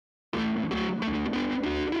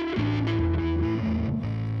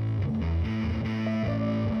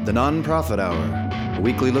The Nonprofit Hour, a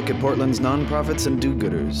weekly look at Portland's nonprofits and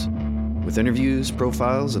do-gooders, with interviews,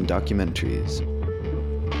 profiles, and documentaries.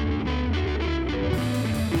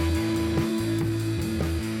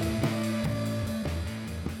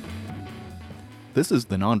 This is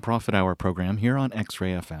the Nonprofit Hour program here on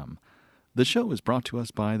X-Ray FM. The show is brought to us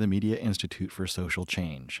by the Media Institute for Social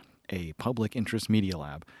Change, a public interest media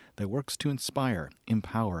lab that works to inspire,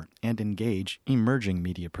 empower, and engage emerging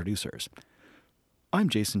media producers. I'm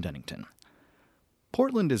Jason Dennington.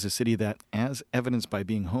 Portland is a city that, as evidenced by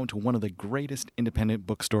being home to one of the greatest independent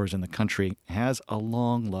bookstores in the country, has a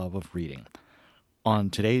long love of reading. On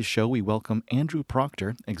today's show, we welcome Andrew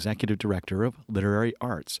Proctor, Executive Director of Literary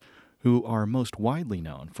Arts, who are most widely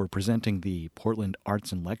known for presenting the Portland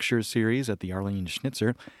Arts and Lectures series at the Arlene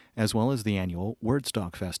Schnitzer, as well as the annual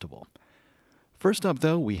Wordstock Festival. First up,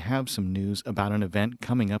 though, we have some news about an event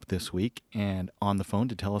coming up this week, and on the phone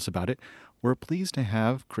to tell us about it, we're pleased to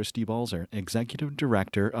have Christy Balzer, Executive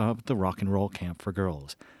Director of the Rock and Roll Camp for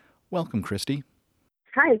Girls. Welcome, Christy.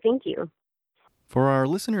 Hi, thank you. For our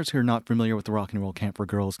listeners who are not familiar with the Rock and Roll Camp for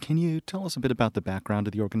Girls, can you tell us a bit about the background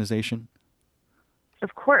of the organization?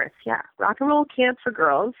 Of course, yeah. Rock and Roll Camp for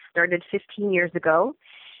Girls started 15 years ago,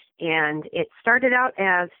 and it started out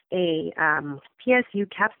as a PSU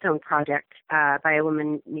capstone project by a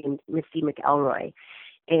woman named Misty McElroy.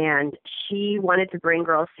 And she wanted to bring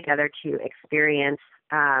girls together to experience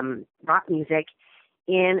rock music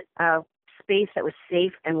in a space that was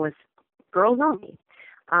safe and was girls only.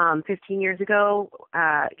 15 years ago,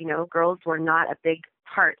 girls were not a big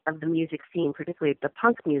part of the music scene, particularly the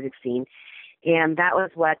punk music scene. And that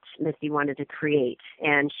was what Misty wanted to create.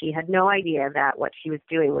 And she had no idea that what she was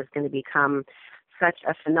doing was going to become such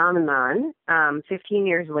a phenomenon. 15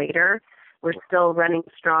 years later, we're still running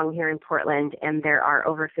strong here in Portland, and there are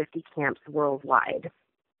over 50 camps worldwide.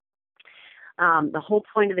 The whole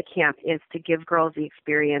point of the camp is to give girls the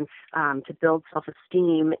experience to build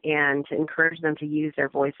self-esteem and to encourage them to use their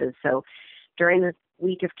voices. So during the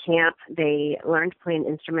week of camp, they learn to play an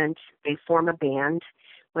instrument. They form a band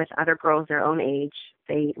with other girls their own age.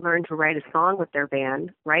 They learn to write a song with their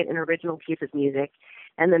band, write an original piece of music,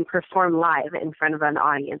 and then perform live in front of an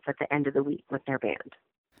audience at the end of the week with their band.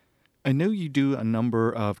 I know you do a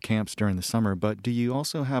number of camps during the summer, but do you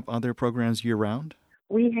also have other programs year-round?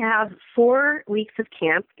 We have 4 weeks of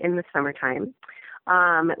camp in the summertime.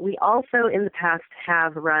 We also, in the past,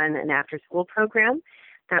 have run an after-school program.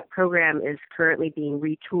 That program is currently being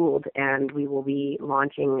retooled, and we will be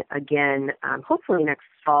launching again, hopefully next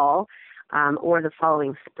fall or the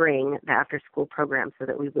following spring, the after-school program, so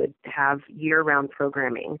that we would have year-round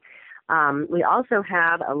programming. We also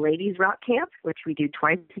have a ladies' rock camp, which we do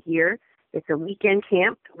twice a year. It's a weekend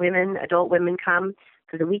camp. Adult women come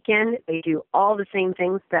for the weekend. They do all the same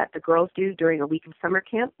things that the girls do during a week of summer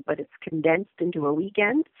camp, but it's condensed into a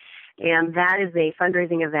weekend. And that is a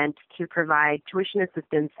fundraising event to provide tuition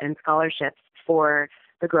assistance and scholarships for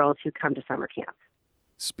the girls who come to summer camp.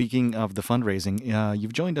 Speaking of the fundraising,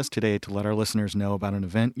 you've joined us today to let our listeners know about an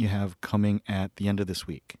event you have coming at the end of this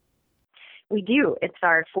week. We do. It's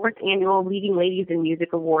our 4th annual Leading Ladies in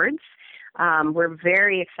Music Awards. We're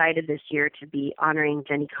very excited this year to be honoring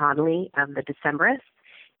Jenny Connolly of the Decemberists.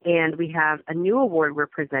 And we have a new award we're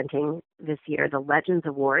presenting this year, the Legends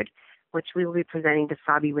Award, which we will be presenting to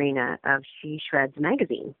Fabi Reina of She Shreds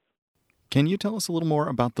magazine. Can you tell us a little more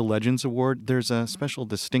about the Legends Award? There's a special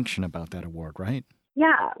distinction about that award, right?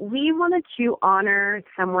 Yeah, we wanted to honor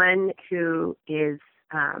someone who is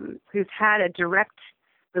who's had a direct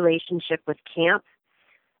relationship with camp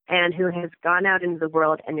and who has gone out into the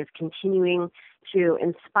world and is continuing to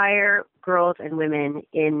inspire girls and women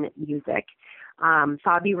in music.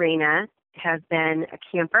 Fabi Reina has been a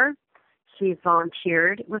camper. She's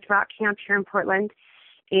volunteered with Rock Camp here in Portland,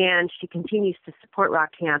 and she continues to support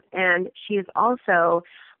Rock Camp. And she is also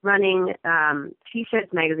running She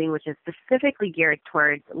Shreds magazine, which is specifically geared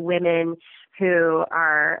towards women who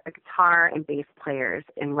are guitar and bass players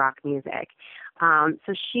in rock music.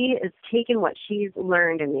 So she has taken what she's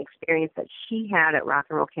learned and the experience that she had at Rock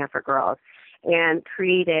and Roll Camp for Girls and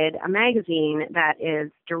created a magazine that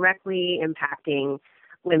is directly impacting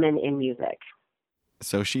women in music.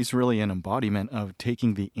 So she's really an embodiment of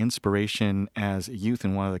taking the inspiration as a youth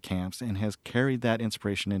in one of the camps and has carried that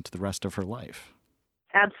inspiration into the rest of her life.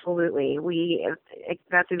 Absolutely.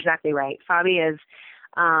 That's exactly right. Fabi is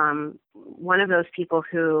one of those people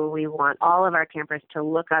who we want all of our campers to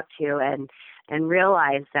look up to and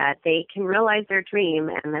realize that they can realize their dream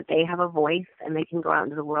and that they have a voice and they can go out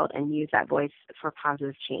into the world and use that voice for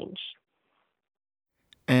positive change.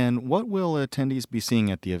 And what will attendees be seeing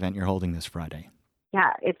at the event you're holding this Friday?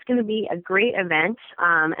 Yeah, it's going to be a great event,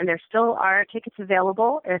 and there still are tickets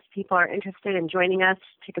available. If people are interested in joining us,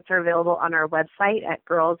 tickets are available on our website at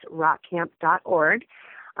girlsrockcamp.org.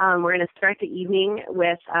 We're going to start the evening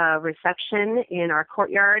with a reception in our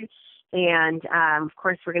courtyard, and of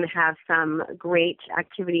course, we're going to have some great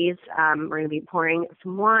activities. We're going to be pouring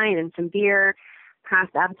some wine and some beer,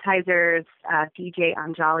 past appetizers. DJ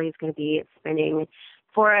Anjali is going to be spinning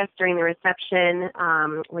for us during the reception.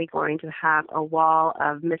 We're going to have a wall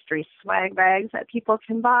of mystery swag bags that people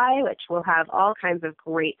can buy, which will have all kinds of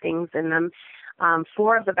great things in them.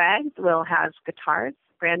 4 of the bags will have guitars,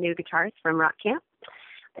 brand new guitars from Rock Camp.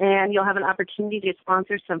 And you'll have an opportunity to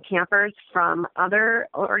sponsor some campers from other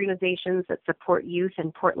organizations that support youth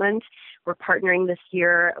in Portland. We're partnering this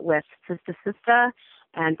year with Sista Sista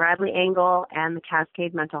and Bradley Angle and the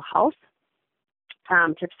Cascade Mental Health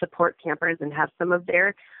to support campers and have some of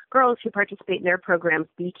their girls who participate in their programs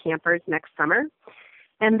be campers next summer.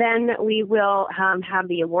 And then we will have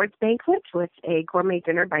the awards banquet with a gourmet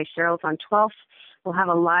dinner by Cheryl's on 12th. We'll have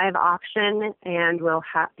a live auction, and we'll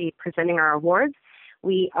be presenting our awards.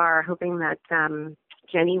 We are hoping that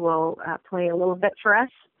Jenny will play a little bit for us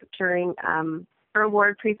during her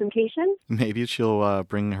award presentation. Maybe she'll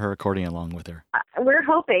bring her accordion along with her. We're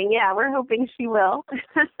hoping she will.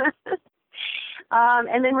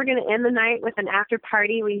 And then we're going to end the night with an after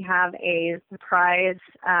party. We have a surprise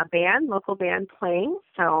local band playing,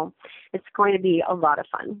 so it's going to be a lot of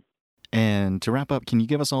fun. And to wrap up, can you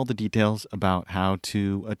give us all the details about how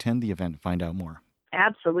to attend the event and find out more?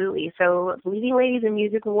 Absolutely. So Leading Ladies in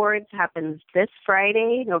Music Awards happens this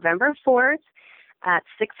Friday, November 4th at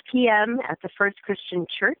 6 p.m. at the First Christian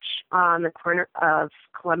Church on the corner of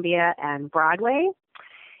Columbia and Broadway.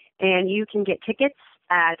 And you can get tickets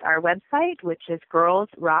at our website, which is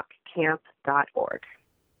girlsrockcamp.org.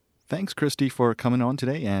 Thanks, Christy, for coming on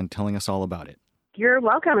today and telling us all about it. You're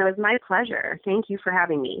welcome. It was my pleasure. Thank you for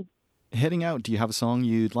having me. Heading out, do you have a song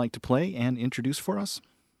you'd like to play and introduce for us?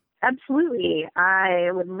 Absolutely.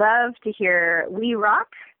 I would love to hear We Rock,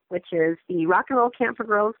 which is the Rock and Roll Camp for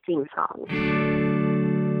Girls theme song.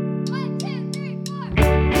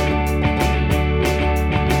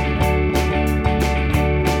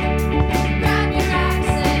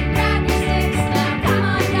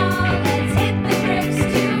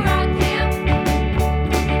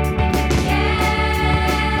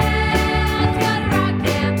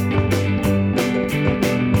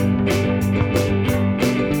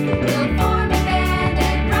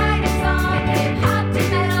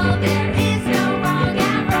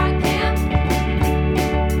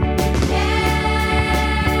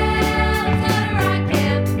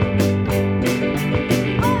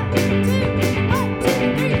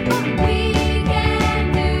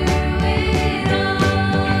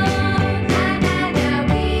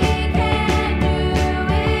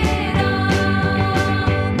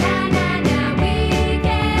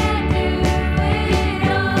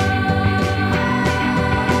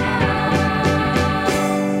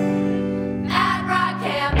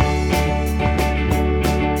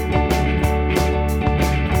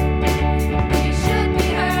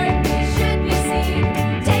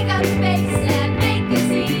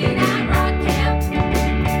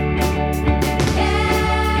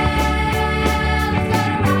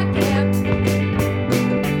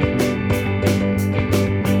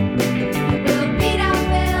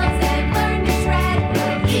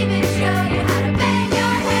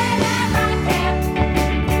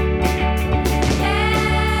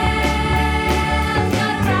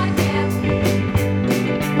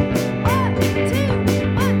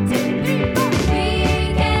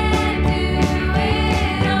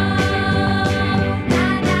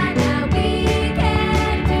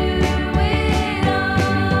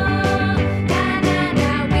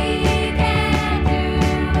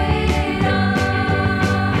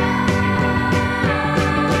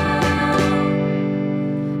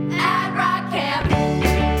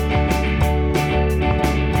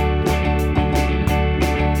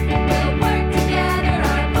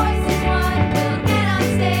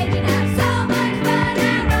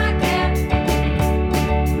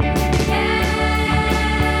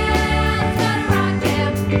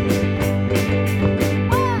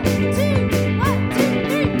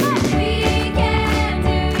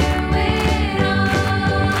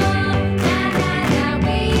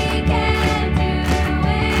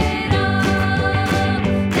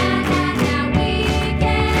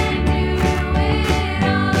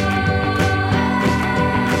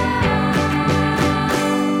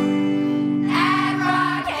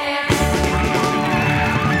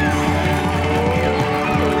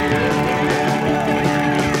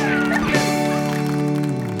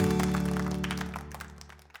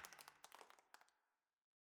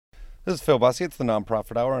 This is Phil Bussey. It's the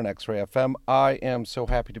Nonprofit Hour on X-Ray FM. I am so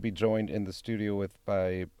happy to be joined in the studio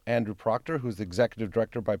by Andrew Proctor, who's the Executive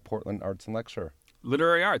Director by Portland Arts and Lecture.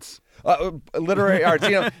 Literary arts. Literary arts.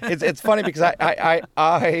 You know, it's funny because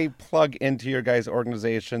I plug into your guys'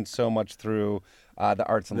 organization so much through the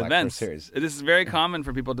Arts and Lecture events. series. It is very common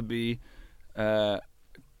for people to be. There's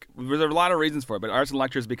a lot of reasons for it, but Arts and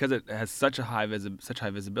Lectures, because it has such high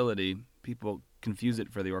visibility, people confuse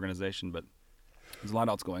it for the organization, but there's a lot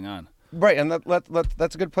else going on. Right, and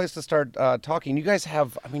that's a good place to start talking. You guys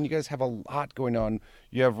have a lot going on.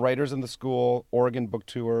 You have Writers in the School, Oregon Book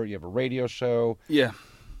Tour, you have a radio show. Yeah.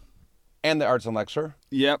 And the Arts and Lecture.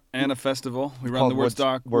 Yep, and a festival. We run the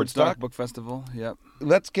Wordstock Book Festival. Yep.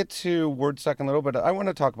 Let's get to Wordstock in a little bit. I want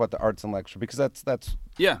to talk about the Arts and Lecture because that's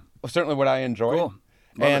certainly what I enjoy. Cool.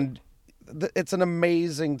 It's an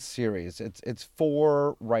amazing series. It's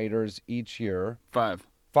 4 writers each year. 5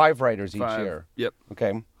 writers each year. Yep.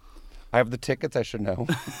 Okay. I have the tickets. I should know.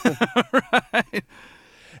 Right.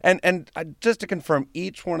 And just to confirm,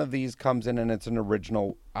 each one of these comes in and it's an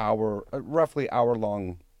original roughly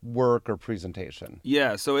hour-long work or presentation.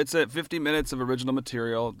 Yeah. So it's 50 minutes of original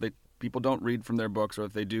material. People don't read from their books, or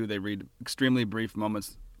if they do, they read extremely brief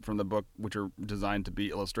moments from the book, which are designed to be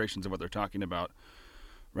illustrations of what they're talking about,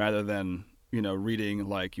 rather than reading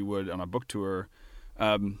like you would on a book tour.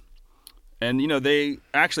 And,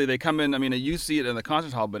 they come in, you see it in the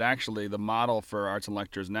concert hall, but actually the model for Arts and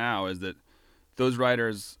Lectures now is that those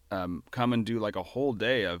writers come and do like a whole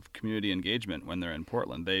day of community engagement when they're in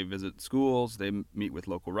Portland. They visit schools, they meet with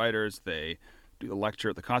local writers, they do a lecture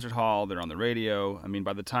at the concert hall, they're on the radio.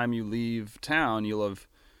 By the time you leave town, you'll have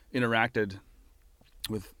interacted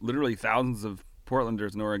with literally thousands of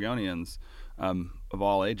Portlanders and Oregonians of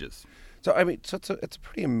all ages. So, it's a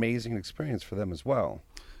pretty amazing experience for them as well.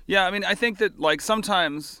 Yeah, I think that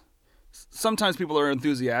sometimes people are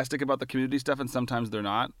enthusiastic about the community stuff, and sometimes they're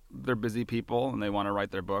not. They're busy people and they want to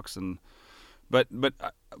write their books, but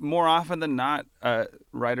more often than not,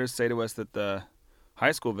 writers say to us that the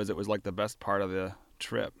high school visit was like the best part of the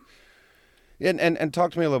trip. And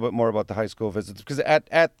talk to me a little bit more about the high school visits, because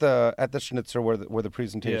at the Schnitzer where the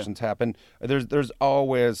presentations happen, there's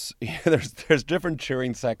always there's different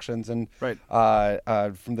cheering sections and right.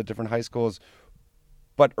 From the different high schools.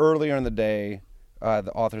 But earlier in the day,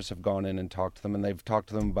 the authors have gone in and talked to them, and they've talked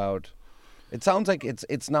to them about. It sounds like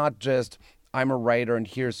it's not just I'm a writer and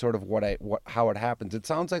here's sort of how it happens. It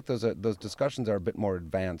sounds like those discussions are a bit more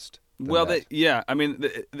advanced. Well,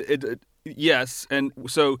 yes, and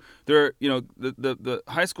so there, the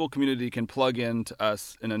high school community can plug into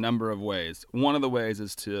us in a number of ways. One of the ways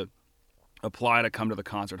is to apply to come to the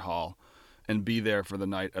concert hall and be there for the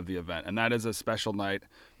night of the event. And that is a special night.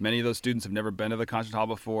 Many of those students have never been to the concert hall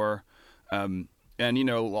before. And,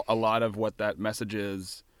 a lot of what that message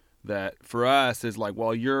is that for us is like,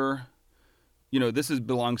 well, this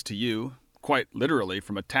belongs to you. Quite literally,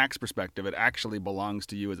 from a tax perspective, it actually belongs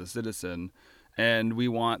to you as a citizen. And we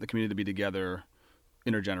want the community to be together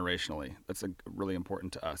intergenerationally. That's really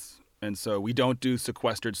important to us. And so we don't do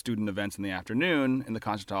sequestered student events in the afternoon in the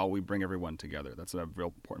concert hall. We bring everyone together. That's a real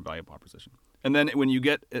important value proposition. And then when you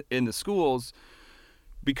get in the schools,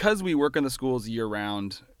 because we work in the schools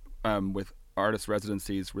year-round with artist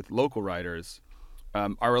residencies with local writers,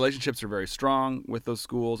 our relationships are very strong with those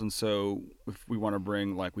schools. And so if we want to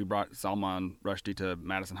bring, like we brought Salman Rushdie to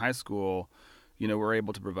Madison High School, we're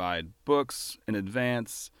able to provide books in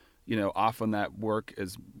advance. Often that work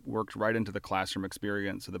is worked right into the classroom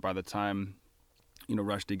experience, so that by the time,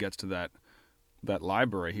 Rushdie gets to that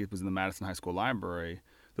library, he was in the Madison High School library,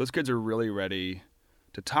 those kids are really ready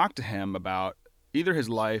to talk to him about either his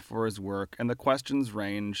life or his work, and the questions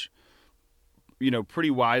range,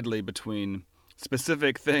 pretty widely between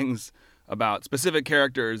specific things about specific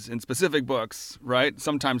characters in specific books, right?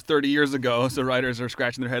 Sometimes 30 years ago, so writers are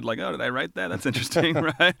scratching their head like, oh, did I write that? That's interesting,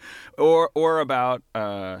 right? Or about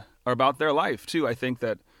their life, too. I think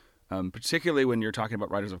that particularly when you're talking about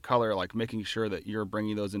writers of color, like making sure that you're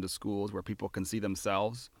bringing those into schools where people can see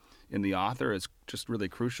themselves in the author is just really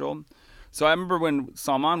crucial. So I remember when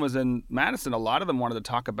Salman was in Madison, a lot of them wanted to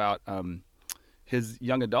talk about his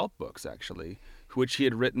young adult books, actually, which he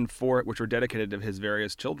had written which were dedicated to his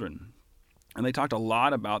various children. And they talked a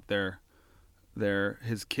lot about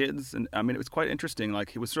his kids. And it was quite interesting.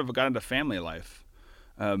 Like, he was sort of got into family life,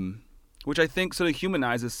 which I think sort of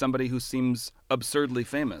humanizes somebody who seems absurdly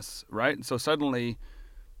famous, right? So suddenly,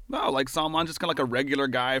 like Salman's just kind of like a regular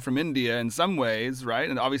guy from India in some ways, right?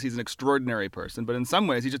 And obviously he's an extraordinary person, but in some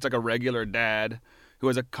ways he's just like a regular dad who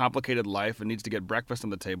has a complicated life and needs to get breakfast on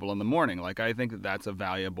the table in the morning. Like, I think that that's a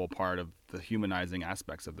valuable part of the humanizing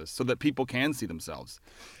aspects of this, so that people can see themselves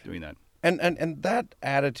doing that. And that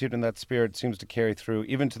attitude and that spirit seems to carry through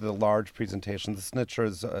even to the large presentation. The Snitcher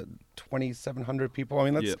is 2,700 people. I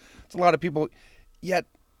mean, that's a lot of people, yet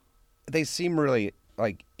they seem really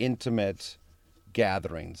like intimate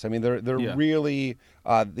gatherings. I mean, they're really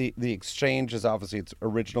the exchange is obviously it's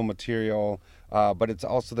original material, but it's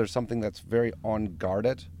also there's something that's very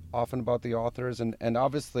unguarded often about the authors, and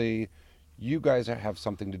obviously you guys have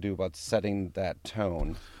something to do about setting that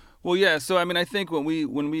tone. Well, yeah. So I mean, I think when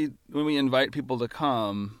we invite people to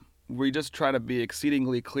come, we just try to be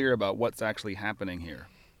exceedingly clear about what's actually happening here.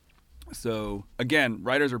 So again,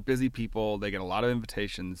 writers are busy people; they get a lot of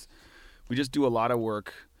invitations. We just do a lot of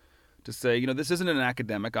work to say, this isn't an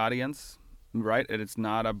academic audience, right? And it's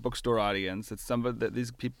not a bookstore audience. It's somebody that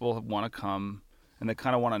these people want to come, and they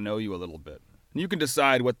kind of want to know you a little bit. And you can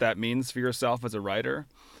decide what that means for yourself as a writer.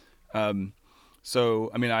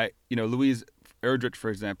 So I mean, Louise Erdrich, for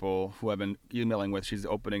example, who I've been emailing with, she's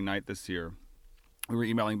opening night this year. We were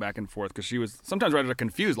emailing back and forth because sometimes writers are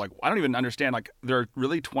confused. Like, I don't even understand. Like, there are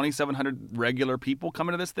really 2,700 regular people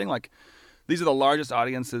coming to this thing. Like, these are the largest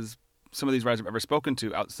audiences some of these writers have ever spoken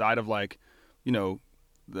to outside of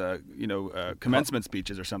commencement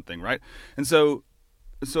speeches or something, right? And so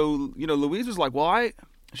Louise was like, well, I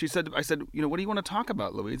said, what do you want to talk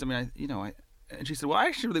about, Louise? I mean, and she said, well, I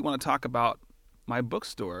actually really want to talk about my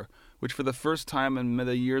bookstore, which for the first time in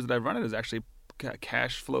the years that I've run it is actually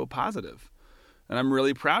cash flow positive. And I'm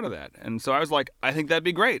really proud of that. And so I was like, I think that'd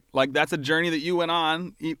be great. Like, that's a journey that you went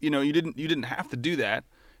on. You didn't have to do that.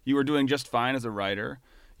 You were doing just fine as a writer.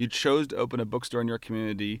 You chose to open a bookstore in your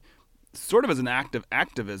community, sort of as an act of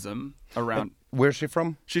activism around. Where's she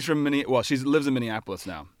from? She's from she lives in Minneapolis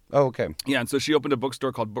now. Oh, okay. Yeah, and so she opened a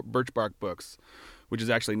bookstore called Birch Bark Books, which is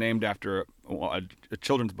actually named after a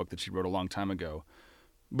children's book that she wrote a long time ago.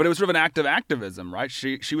 But it was sort of an act of activism, right?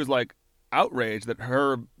 She was like outraged that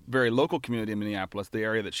her very local community in Minneapolis, the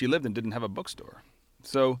area that she lived in, didn't have a bookstore.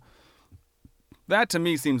 So that to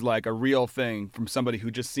me seems like a real thing from somebody who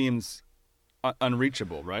just seems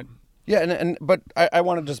unreachable, right? Yeah, but I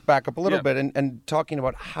want to just back up a little bit and talking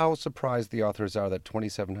about how surprised the authors are that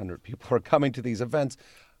 2,700 people are coming to these events.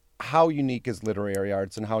 How unique is literary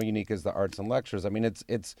arts and how unique is the arts and lectures? I mean,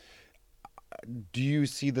 it's. Do you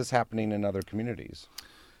see this happening in other communities?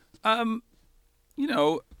 Well,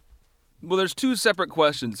 there's two separate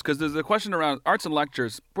questions, because there's a question around arts and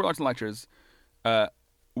lectures, Portland Arts and Lectures.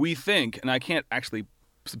 We think, and I can't actually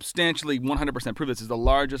substantially 100% prove this, is the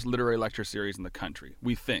largest literary lecture series in the country.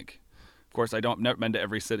 We think. Of course, never been to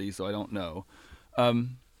every city, so I don't know.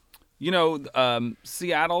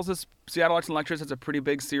 Seattle Arts and Lectures has a pretty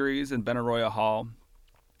big series in Benaroya Hall.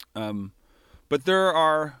 But there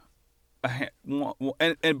are, and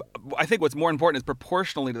I think what's more important is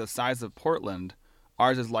proportionally to the size of Portland,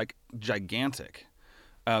 ours is like gigantic.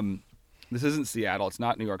 This isn't Seattle, it's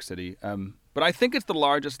not New York City. But I think it's the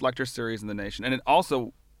largest lecture series in the nation. And it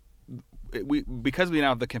also, because we now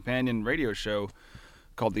have the companion radio show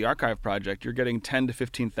called The Archive Project, you're getting 10 to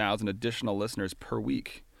 15,000 additional listeners per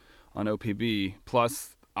week on OPB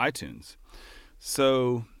plus iTunes.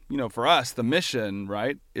 So, for us, the mission,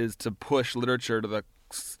 right, is to push literature to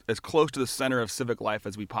as close to the center of civic life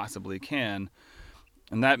as we possibly can.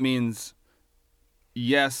 And that means,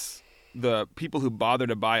 yes, the people who bother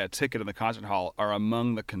to buy a ticket in the concert hall are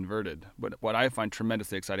among the converted. But what I find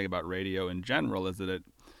tremendously exciting about radio in general is that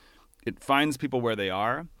it finds people where they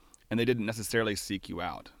are, and they didn't necessarily seek you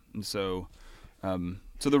out. And so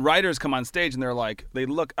the writers come on stage and they're like, they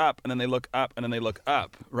look up and then they look up and then they look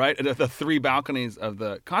up, right? At the three balconies of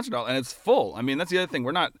the concert hall, and it's full. I mean, that's the other thing.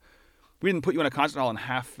 We didn't put you in a concert hall and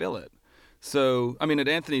half fill it. So, I mean, at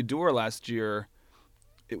Anthony Doerr last year,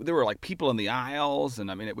 there were like people in the aisles, and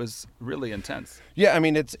I mean, it was really intense. Yeah, I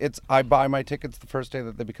mean, it's. I buy my tickets the first day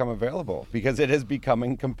that they become available because it is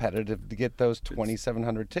becoming competitive to get those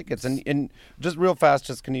 2,700 tickets. And just real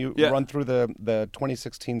fast, can you run through the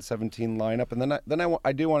 2016-17 lineup, and then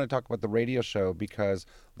I do want to talk about the radio show because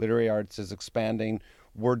literary arts is expanding.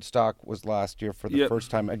 Wordstock was last year for the first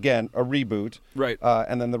time, again a reboot, right?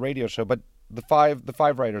 And then the radio show, but the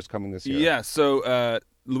five writers coming this year. Yeah, so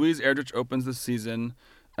Louise Erdrich opens the season.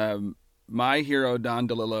 My hero, Don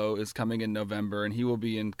DeLillo, is coming in November, and he will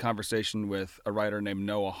be in conversation with a writer named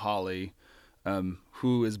Noah Hawley,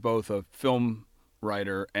 who is both a film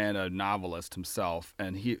writer and a novelist himself.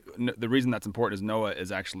 And the reason that's important is Noah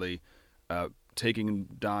is actually taking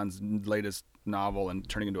Don's latest novel and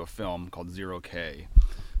turning it into a film called Zero K.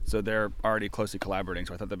 So they're already closely collaborating,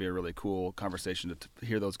 so I thought that'd be a really cool conversation to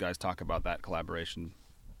hear those guys talk about that collaboration.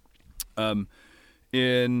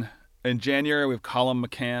 In January, we have Colum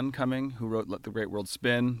McCann coming, who wrote Let the Great World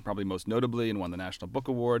Spin, probably most notably, and won the National Book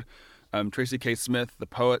Award. Tracy K. Smith, the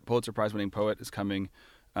poet, Pulitzer Prize-winning poet, is coming.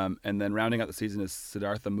 And then rounding out the season is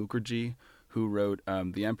Siddhartha Mukherjee, who wrote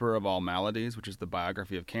The Emperor of All Maladies, which is the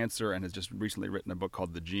biography of cancer, and has just recently written a book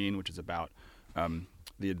called The Gene, which is about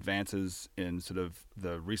the advances in sort of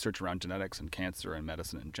the research around genetics and cancer and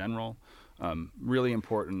medicine in general. Really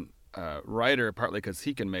important writer, partly because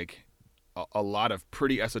he can make a lot of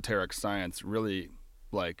pretty esoteric science really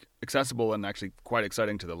like accessible and actually quite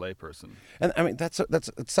exciting to the layperson. And I mean, it's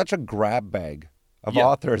such a grab bag of Yeah,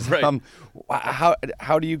 authors. right.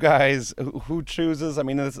 How do you guys, who chooses? I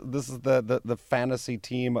mean, this is the fantasy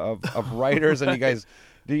team of writers, and you guys,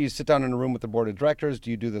 do you sit down in a room with the board of directors?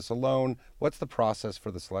 Do you do this alone? What's the process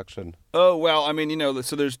for the selection? Oh, well, I mean,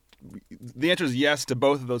 so the answer is yes to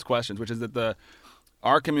both of those questions, which is that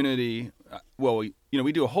our community,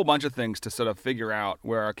 we do a whole bunch of things to sort of figure out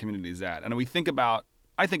where our community is at. And I think about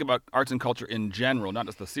arts and culture in general, not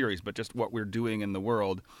just the series, but just what we're doing in the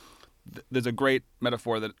world. There's a great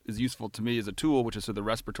metaphor that is useful to me as a tool, which is sort of the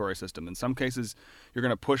respiratory system. In some cases, you're going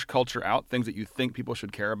to push culture out, things that you think people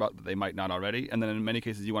should care about that they might not already. And then in many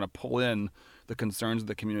cases, you want to pull in the concerns of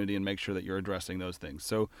the community and make sure that you're addressing those things.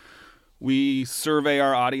 So we survey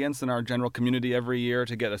our audience and our general community every year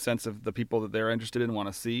to get a sense of the people that they're interested in and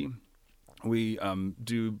want to see. We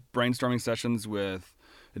do brainstorming sessions with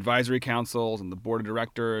advisory councils and the board of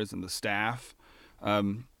directors and the staff.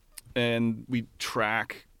 And we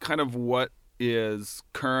track kind of what is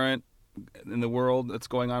current in the world that's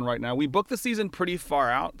going on right now. We book the season pretty far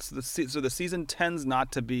out, so the season tends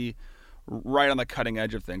not to be right on the cutting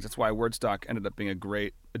edge of things. That's why Wordstock ended up being a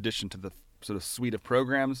great addition to the sort of suite of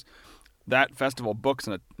programs. That festival books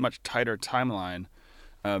in a much tighter timeline.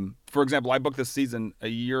 For example, I booked this season a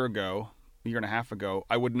year and a half ago.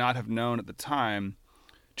 I would not have known at the time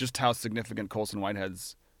just how significant Colson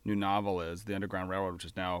Whitehead's new novel is, The Underground Railroad, which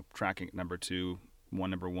is now tracking at number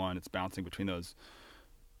 1. It's bouncing between those.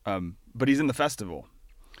 But he's in the festival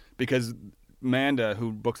because Manda,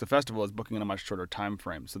 who books the festival, is booking in a much shorter time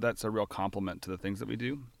frame. So that's a real compliment to the things that we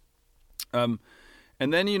do.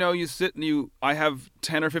 And then, you sit and I have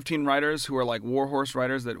 10 or 15 writers who are like warhorse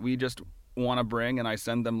writers that we just want to bring, and I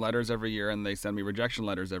send them letters every year, and they send me rejection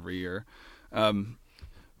letters every year.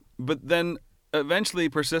 But then eventually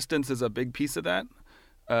persistence is a big piece of that.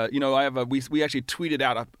 We actually tweeted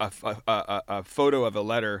out a photo of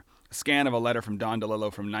a scan of a letter from Don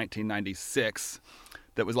DeLillo from 1996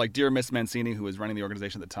 that was like, Dear Miss Mancini, who was running the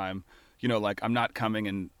organization at the time, I'm not coming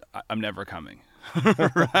and I'm never coming,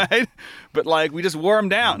 right? But like, we just wore him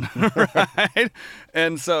down, right?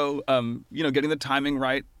 And so, getting the timing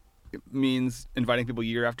right means inviting people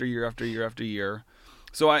year after year after year after year.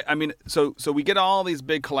 So so we get all these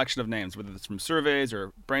big collection of names, whether it's from surveys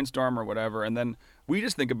or brainstorm or whatever, and then we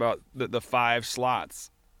just think about the 5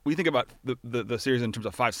 slots. We think about the series in terms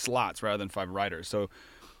of 5 slots rather than 5 writers. So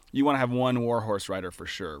you want to have one warhorse writer for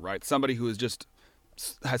sure, right? Somebody who is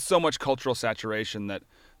has so much cultural saturation that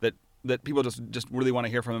people just really want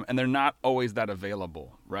to hear from them, and they're not always that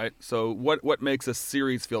available, right? So what makes a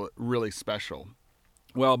series feel really special?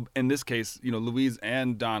 Well, in this case, Louise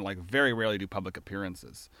and Don very rarely do public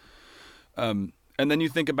appearances. And then you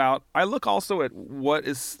think about, I look also at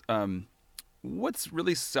what's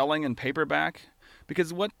really selling in paperback,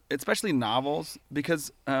 because especially novels,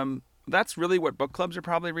 because that's really what book clubs are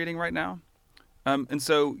probably reading right now. And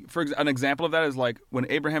so, for an example of that is like when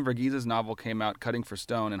Abraham Verghese's novel came out, Cutting for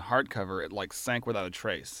Stone, in hardcover, it sank without a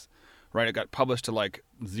trace, right? It got published to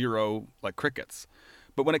 0 crickets.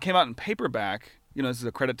 But when it came out in paperback, this is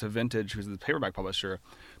a credit to Vintage, who's the paperback publisher,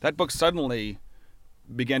 that book suddenly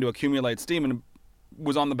began to accumulate steam and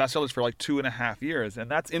was on the bestsellers for 2.5 years.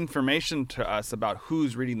 And that's information to us about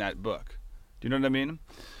who's reading that book. Do you know what I mean?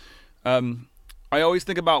 I always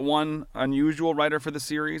think about one unusual writer for the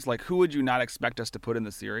series. Who would you not expect us to put in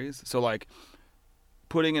the series? So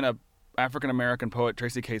putting in a African-American poet,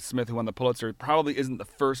 Tracy K. Smith, who won the Pulitzer, probably isn't the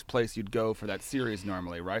first place you'd go for that series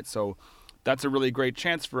normally, right? So that's a really great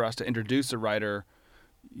chance for us to introduce a writer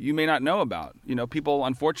you may not know about. People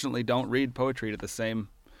unfortunately don't read poetry at the same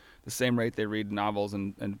rate they read novels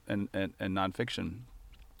and nonfiction.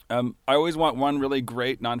 I always want one really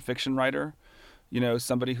great nonfiction writer.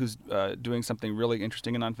 Somebody who's doing something really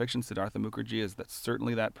interesting in nonfiction. Siddhartha Mukherjee that's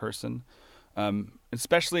certainly that person.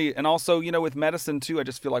 Especially, and also, with medicine too, I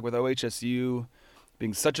just feel like with OHSU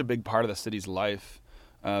being such a big part of the city's life,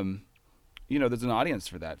 there's an audience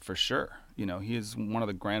for that for sure. He is one of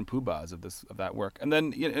the grand poobahs of that work. And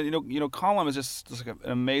then, Colum is just an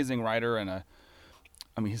amazing writer and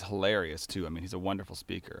I mean, he's hilarious too. I mean, he's a wonderful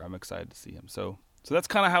speaker. I'm excited to see him. So that's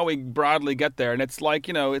kind of how we broadly get there. And it's like,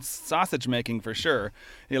 it's sausage making for sure.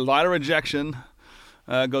 A lot of rejection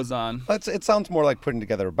goes on. It sounds more like putting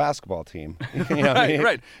together a basketball team.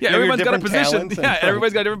 Right. Yeah, everyone's got a position. Yeah,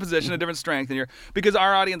 everybody's got a different position, a different strength. Because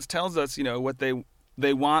our audience tells us, what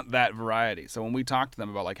they want, that variety. So when we talk to them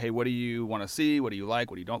about like, hey, what do you want to see? What do you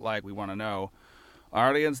like? What do you don't like? We want to know. Our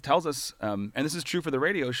audience tells us, and this is true for the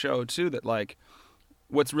radio show too, that like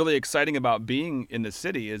what's really exciting about being in the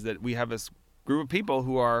city is that we have this group of people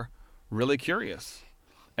who are really curious.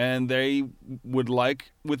 And they would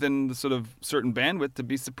like, within the sort of certain bandwidth, to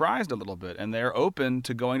be surprised a little bit. And they're open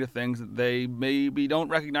to going to things that they maybe don't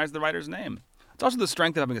recognize the writer's name. It's also the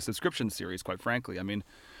strength of having a subscription series, quite frankly. I mean,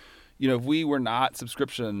 if we were not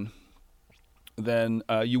subscription, then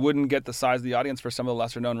you wouldn't get the size of the audience for some of the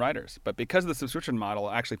lesser-known writers. But because of the subscription model,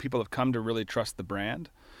 actually people have come to really trust the brand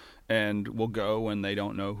and will go when they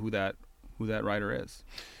don't know who that writer is.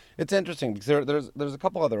 It's interesting because there's a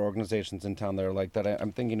couple other organizations in town that are like that.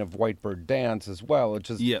 I'm thinking of Whitebird Dance as well,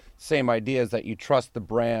 which is same idea, is that you trust the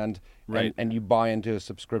brand, right, and you buy into a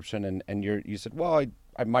subscription, and you said, well,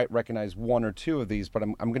 I might recognize one or two of these, but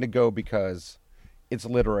I'm going to go because it's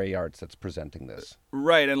Literary Arts that's presenting this.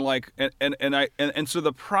 Right, and so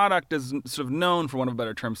the product is sort of known, for want of a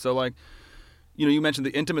better term. So like, you mentioned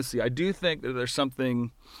the intimacy. I do think that there's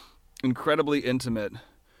something incredibly intimate,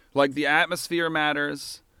 like the atmosphere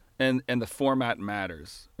matters. And the format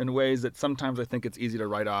matters in ways that sometimes I think it's easy to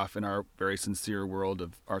write off in our very sincere world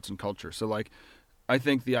of arts and culture. So like, I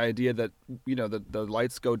think the idea that, the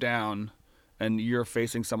lights go down and you're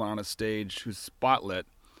facing someone on a stage who's spotlit,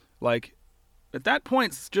 like at that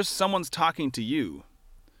point, it's just someone's talking to you,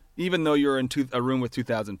 even though you're in a room with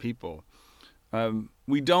 2,000 people.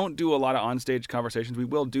 We don't do a lot of onstage conversations. We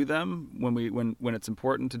will do them when it's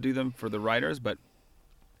important to do them for the writers. But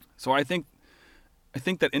so I think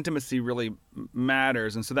that intimacy really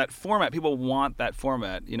matters. And so that format, people want that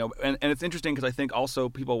format, and it's interesting because I think also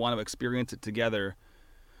people want to experience it together.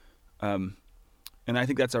 And I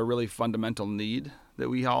think that's a really fundamental need that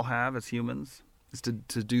we all have as humans, is to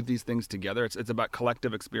do these things together. It's about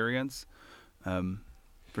collective experience,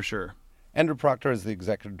 for sure. Andrew Proctor is the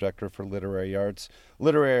executive director for Literary Arts.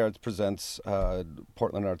 Literary Arts presents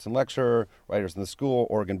Portland Arts and Lecture, Writers in the School,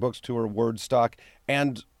 Oregon Books Tour, Wordstock,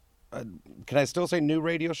 and can I still say new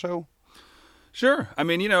radio show? Sure. I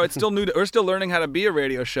mean, it's still new. We're still learning how to be a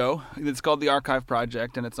radio show. It's called the Archive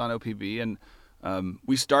Project, and it's on OPB. And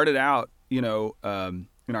we started out, in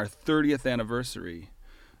our 30th anniversary,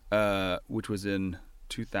 which was in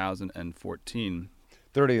 2014.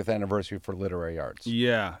 30th anniversary for Literary Arts.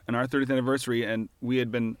 Yeah, and our 30th anniversary, and we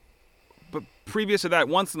had been, but previous to that,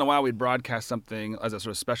 once in a while we'd broadcast something as a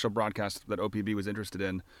sort of special broadcast that OPB was interested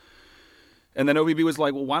in. And then OPB was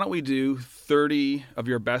like, well, why don't we do 30 of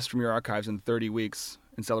your best from your archives in 30 weeks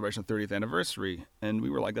in celebration of 30th anniversary? And we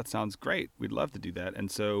were like, that sounds great. We'd love to do that.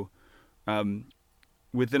 And so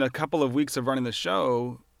within a couple of weeks of running the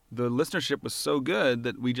show, the listenership was so good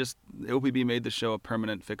that OPB made the show a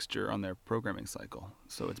permanent fixture on their programming cycle.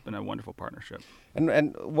 So it's been a wonderful partnership.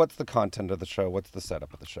 And what's the content of the show? What's the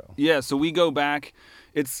setup of the show? Yeah, so we go back.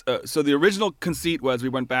 It's so the original conceit was we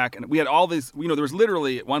went back and we had all these, there was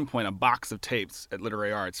literally at one point a box of tapes at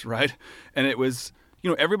Literary Arts, right? And it was,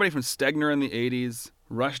 everybody from Stegner in the 80s,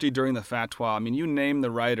 Rushdie during the Fatwa. I mean, you name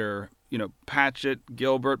the writer, Patchett,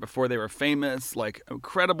 Gilbert before they were famous, like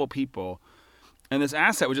incredible people. And this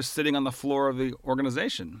asset was just sitting on the floor of the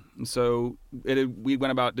organization. And so we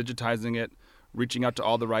went about digitizing it, reaching out to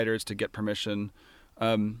all the writers to get permission.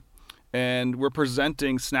 And we're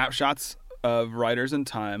presenting snapshots of writers in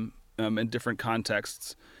time in different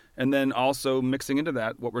contexts. And then also mixing into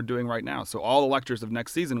that what we're doing right now. So all the lectures of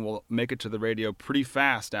next season will make it to the radio pretty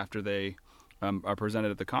fast after they are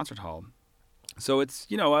presented at the concert hall. So it's,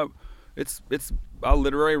 it's a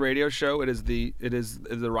literary radio show. It is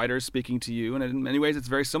the writers speaking to you, and in many ways, it's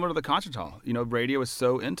very similar to the concert hall. Radio is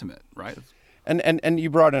so intimate, right? And you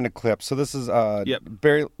brought in a clip. So this is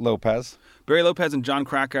Barry Lopez. Barry Lopez and John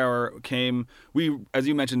Krakauer came. We, as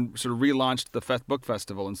you mentioned, sort of relaunched the book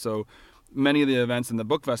festival, and so many of the events in the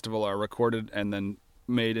book festival are recorded and then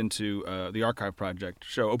made into the Archive Project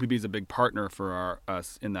show. OPB is a big partner for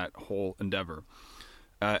us in that whole endeavor.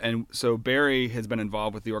 And so Barry has been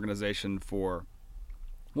involved with the organization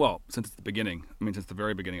since the beginning. I mean, since the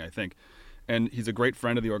very beginning, I think. And he's a great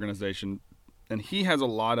friend of the organization. And he has a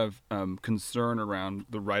lot of concern around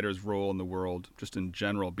the writer's role in the world, just in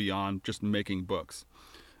general, beyond just making books.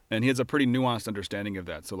 And he has a pretty nuanced understanding of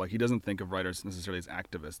that. So, like, he doesn't think of writers necessarily as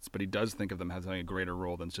activists, but he does think of them as having a greater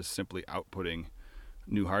role than just simply outputting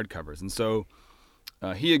new hardcovers. And so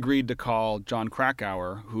he agreed to call John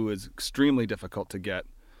Krakauer, who is extremely difficult to get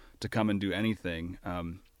to come and do anything.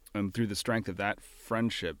 And through the strength of that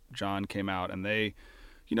friendship, John came out, and they,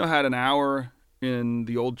 had an hour in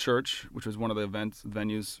the old church, which was one of the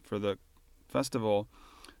venues for the festival.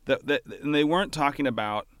 And they weren't talking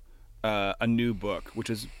about a new book, which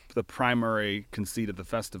is the primary conceit of the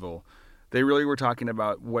festival. They really were talking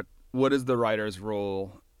about what is the writer's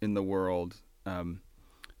role in the world.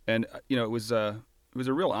 It was a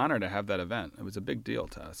real honor to have that event. It was a big deal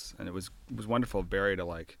to us, and it was wonderful of Barry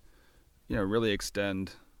to really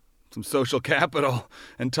extend some social capital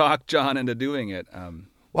and talk John into doing it.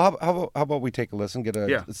 Well, how about we take a listen, get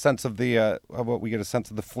a sense of the how about we get a sense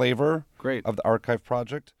of the flavor of the archive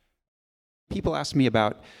project? People ask me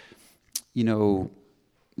about,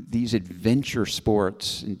 these adventure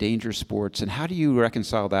sports and danger sports, and how do you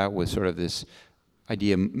reconcile that with sort of this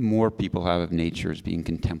idea more people have of nature as being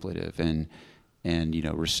contemplative and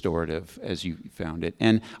restorative, as you found it.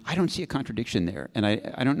 And I don't see a contradiction there. And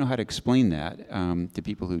I don't know how to explain that to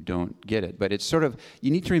people who don't get it. But it's sort of, you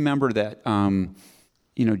need to remember that,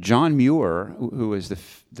 John Muir, who was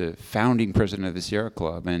the founding president of the Sierra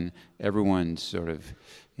Club and everyone's sort of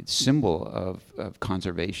symbol of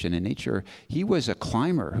conservation and nature, he was a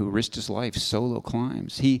climber who risked his life solo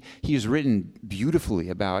climbs. He has written beautifully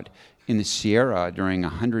about in the Sierra during a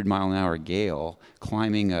 100-mile-an-hour gale,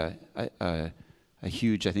 climbing a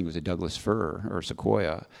huge, I think it was a Douglas fir or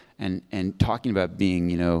sequoia, and talking about being,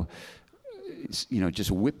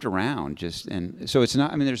 just whipped around, and so it's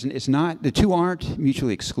not. I mean, it's not. The two aren't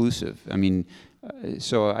mutually exclusive. I mean,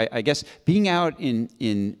 so I guess being out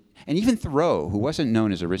in and even Thoreau, who wasn't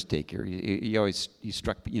known as a risk taker, he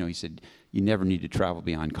struck. He said you never need to travel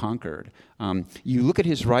beyond Concord. You look at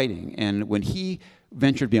his writing, and when he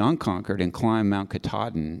ventured beyond Concord and climbed Mount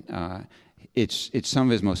Katahdin. It's some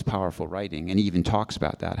of his most powerful writing, and he even talks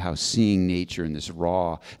about that, how seeing nature in this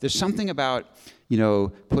raw. There's something about,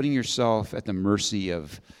 putting yourself at the mercy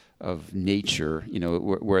of nature,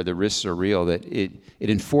 where the risks are real, that it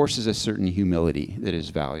enforces a certain humility that is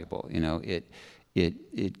valuable.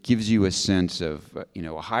 It gives you a sense of,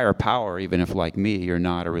 a higher power, even if, like me, you're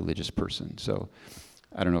not a religious person. So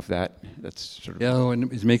I don't know if that's sort of... Yeah,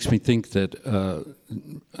 and it makes me think that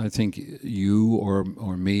I think you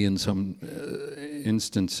or me in some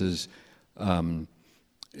instances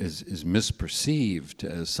is misperceived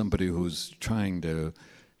as somebody who's trying to,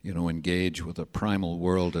 engage with a primal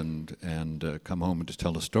world and come home and just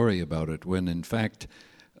tell a story about it, when in fact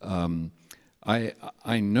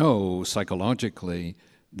I know psychologically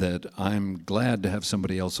that I'm glad to have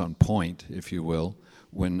somebody else on point, if you will,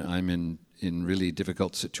 when I'm in really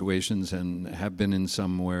difficult situations, and have been in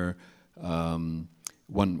some where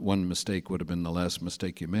one mistake would have been the last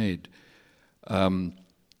mistake you made.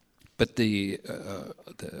 But the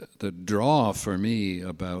draw for me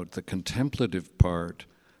about the contemplative part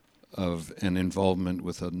of an involvement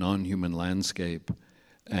with a non-human landscape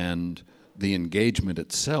and the engagement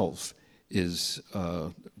itself is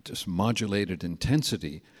just modulated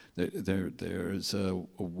intensity. There's a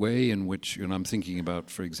way in which, I'm thinking about,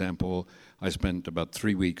 for example, I spent about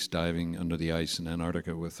 3 weeks diving under the ice in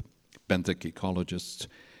Antarctica with benthic ecologists,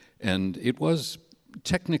 and it was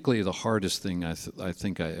technically the hardest thing I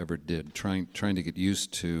think I ever did, trying to get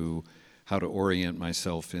used to how to orient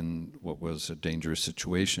myself in what was a dangerous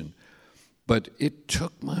situation. But it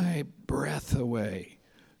took my breath away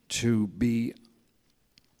to be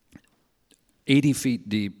 80 feet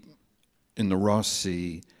deep in the Ross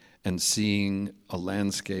Sea and seeing a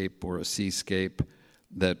landscape or a seascape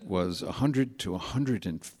that was 100 to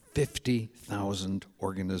 150,000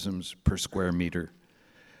 organisms per square meter.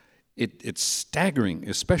 It's staggering,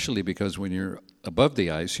 especially because when you're above the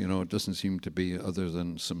ice, it doesn't seem to be, other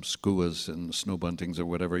than some skuas and snow buntings or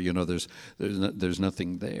whatever, there's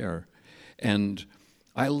nothing there. And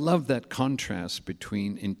I love that contrast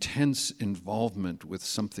between intense involvement with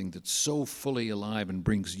something that's so fully alive and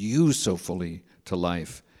brings you so fully to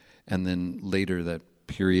life, and then later that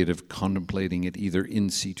period of contemplating it either in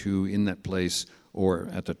situ, in that place, or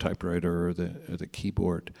at the typewriter or the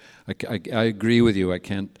keyboard. I agree with you.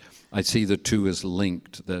 I see the two as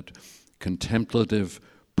linked, that contemplative,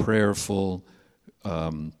 prayerful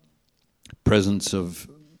presence of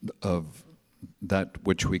that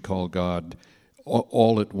which we call God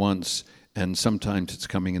all at once, and sometimes it's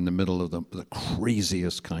coming in the middle of the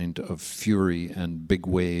craziest kind of fury and big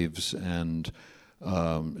waves and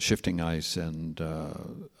shifting ice and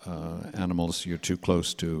animals you're too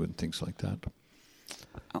close to and things like that.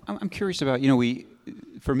 I'm curious about,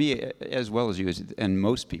 for me as well as you and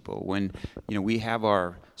most people, when we have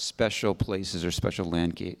our special places or special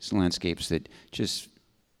landscapes that just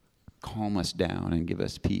calm us down and give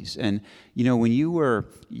us peace. And when you were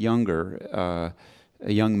younger,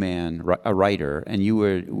 a young man, a writer, and you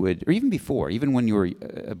would, or even before, even when you were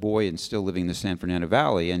a boy and still living in the San Fernando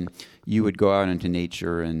Valley, and you would go out into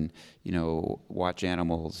nature and watch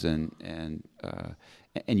animals and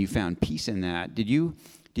you found peace in that. Did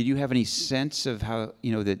you have any sense of how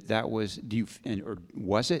that was? Or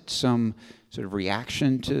was it some sort of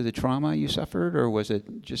reaction to the trauma you suffered, or was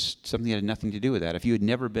it just something that had nothing to do with that? If you had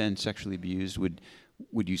never been sexually abused, would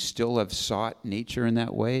you still have sought nature in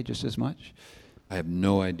that way just as much? I have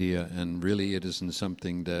no idea, and really it isn't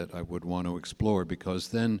something that I would want to explore, because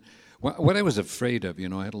then what I was afraid of,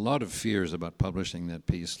 I had a lot of fears about publishing that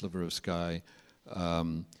piece, Sliver of Sky,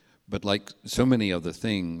 but like so many other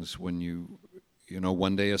things, when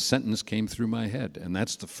one day a sentence came through my head, and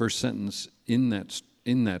that's the first sentence in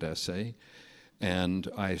that essay, and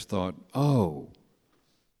I thought, oh,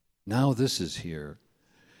 now this is here.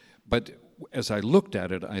 But as I looked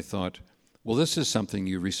at it, I thought, well, this is something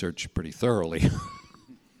you researched pretty thoroughly.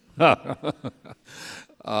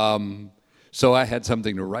 So I had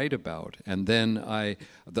something to write about. And then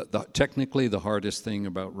technically the hardest thing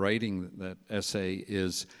about writing that essay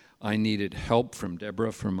is I needed help from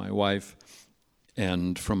Deborah, from my wife,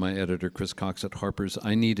 and from my editor, Chris Cox at Harper's.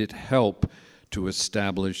 I needed help to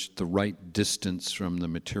establish the right distance from the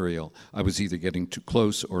material. I was either getting too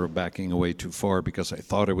close or backing away too far because I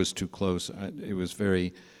thought I was too close. It was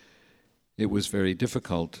very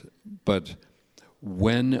difficult. But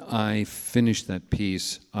when I finished that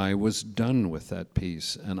piece, I was done with that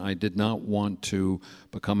piece, and I did not want to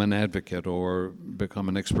become an advocate or become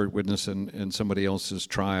an expert witness in somebody else's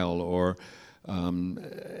trial, or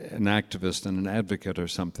an activist and an advocate or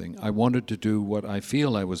something. I wanted to do what I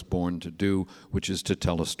feel I was born to do, which is to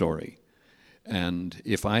tell a story. And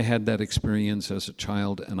if I had that experience as a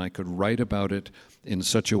child and I could write about it in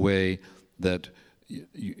such a way that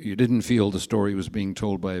you didn't feel the story was being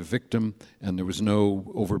told by a victim and there was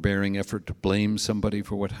no overbearing effort to blame somebody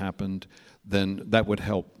for what happened, then that would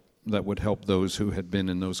help. That would help those who had been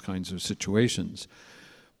in those kinds of situations.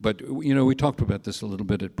 But, we talked about this a little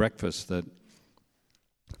bit at breakfast, that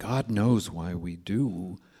God knows why we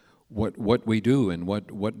do what we do and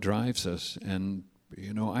what drives us. And,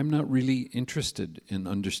 I'm not really interested in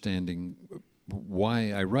understanding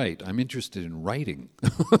why I write. I'm interested in writing.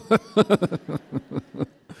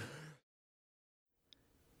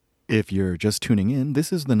 If you're just tuning in,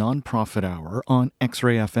 this is the Nonprofit Hour on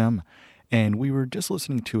X-Ray FM, and we were just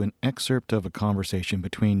listening to an excerpt of a conversation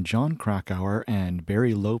between Jon Krakauer and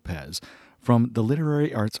Barry Lopez from the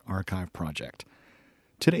Literary Arts Archive Project.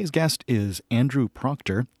 Today's guest is Andrew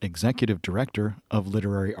Proctor, Executive Director of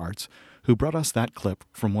Literary Arts, who brought us that clip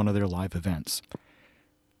from one of their live events.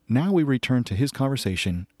 Now we return to his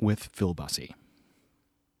conversation with Phil Bussey.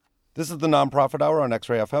 This is the Nonprofit Hour on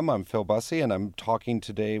X-Ray FM. I'm Phil Bussey, and I'm talking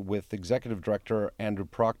today with Executive Director Andrew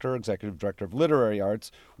Proctor, Executive Director of Literary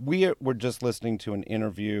Arts. We were just listening to an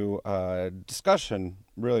interview, discussion,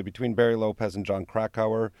 really, between Barry Lopez and Jon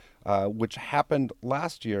Krakauer, which happened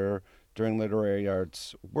last year during Literary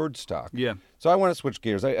Arts Wordstock. Yeah. So I want to switch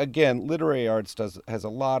gears. Again, Literary Arts has a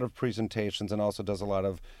lot of presentations and also does a lot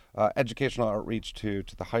of educational outreach to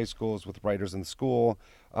the high schools with Writers in School.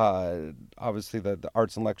 Obviously, the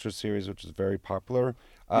Arts and Lectures series, which is very popular.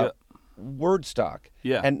 Wordstock.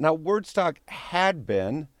 Yeah. And now Wordstock had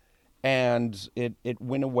been, and it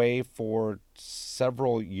went away for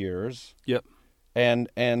several years. Yep. And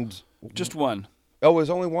Just one. Oh, it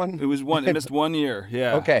was only one? It was one. It missed 1 year.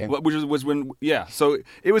 Yeah. Okay. Which was when. Yeah. So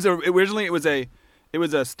it was originally it was a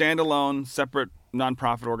standalone, separate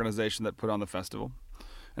nonprofit organization that put on the festival,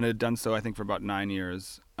 and it had done so I think for about 9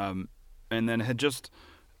 years, and then had just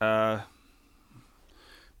it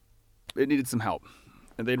needed some help,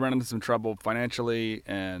 and they'd run into some trouble financially,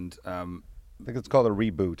 and I think it's called a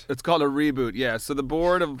reboot. It's called a reboot. Yeah. So the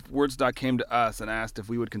board of Wordstock came to us and asked if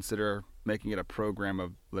we would consider making it a program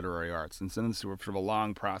of literary arts. And since it was sort of a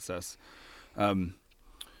long process,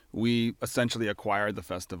 we essentially acquired the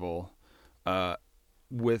festival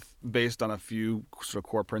based on a few sort of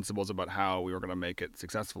core principles about how we were going to make it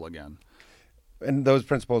successful again. And those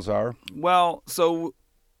principles are? Well, so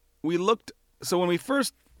when we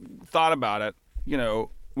first thought about it,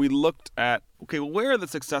 we looked at, okay, well, where are the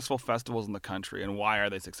successful festivals in the country and why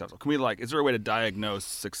are they successful? Is there a way to diagnose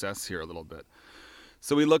success here a little bit?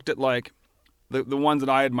 So we looked at the ones that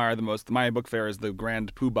I admire the most, the Miami Book Fair is the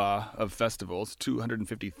grand poobah of festivals.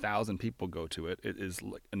 250,000 people go to it. It is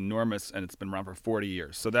like enormous, and it's been around for 40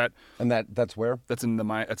 years. So that's where? That's in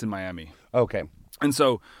Miami. Okay. And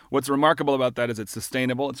so what's remarkable about that is it's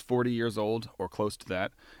sustainable. It's 40 years old or close to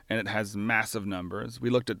that, and it has massive numbers. We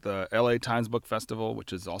looked at the LA Times Book Festival,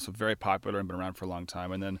 which is also very popular and been around for a long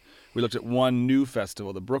time. And then we looked at one new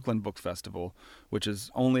festival, the Brooklyn Book Festival, which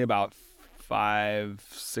is only about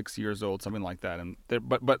 5-6 years old, something like that, and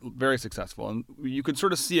but very successful. And you could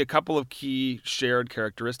sort of see a couple of key shared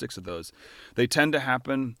characteristics of those. They tend to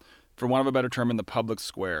happen, for want of a better term, in the public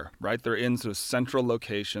square, right? They're in sort of central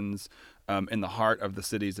locations in the heart of the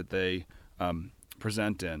cities that they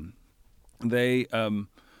present in. They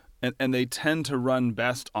and they tend to run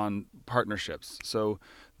best on partnerships. So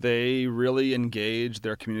they really engage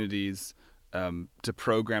their communities to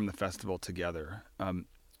program the festival together.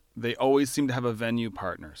 They always seem to have a venue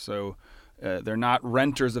partner. So they're not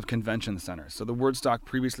renters of convention centers. So the Wordstock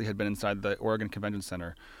previously had been inside the Oregon Convention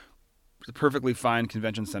Center. It's a perfectly fine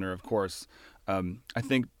convention center, of course. I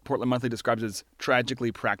think Portland Monthly describes it as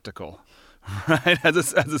tragically practical, right, as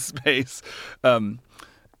a space.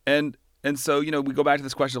 And so, you know, we go back to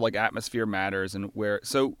this question of like atmosphere matters and where.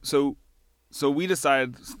 So we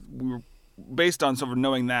decided, based on sort of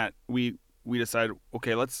knowing that, we decided,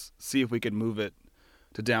 okay, let's see if we could move it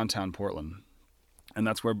to downtown Portland. And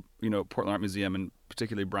that's where, you know, Portland Art Museum, and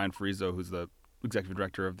particularly Brian Frizo, who's the executive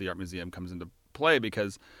director of the Art Museum, comes into play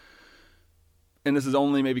because, and this is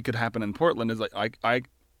only maybe could happen in Portland, is like I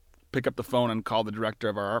pick up the phone and call the director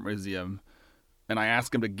of our art museum, and I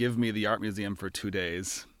ask him to give me the art museum for 2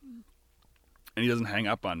 days, and he doesn't hang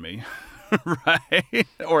up on me, right?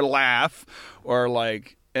 Or laugh, or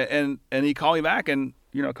like, and he called me back, and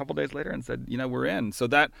you know, a couple days later, and said, you know, we're in. So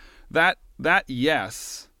that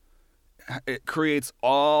yes, it creates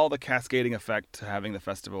all the cascading effect to having the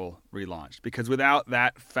festival relaunched, because without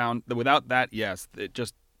that yes, it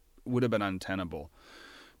just would have been untenable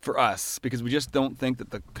for us, because we just don't think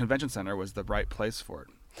that the convention center was the right place for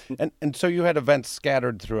it. And so you had events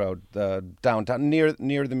scattered throughout the downtown, near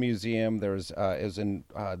the museum. There's is in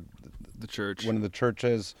the church, one of the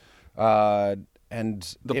churches,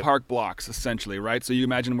 and the park blocks, essentially, right? So you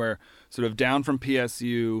imagine where sort of down from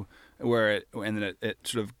PSU, and then it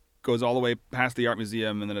sort of goes all the way past the art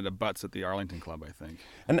museum, and then it abuts at the Arlington Club, I think.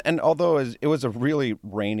 And although it was a really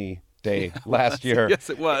rainy day last year. Yes,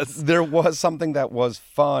 it was. There was something that was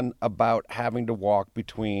fun about having to walk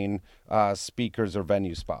between speakers or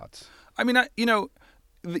venue spots. I mean,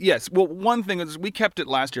 yes. Well, one thing is we kept it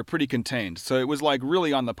last year pretty contained. So it was like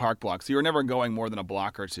really on the park block. So you were never going more than a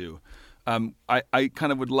block or two. I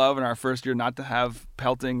kind of would love in our first year not to have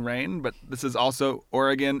pelting rain, but this is also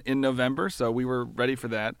Oregon in November, so we were ready for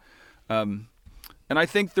that. And I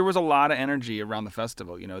think there was a lot of energy around the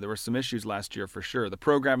festival. You know, there were some issues last year for sure. The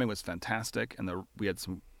programming was fantastic, and we had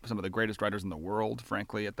some of the greatest writers in the world,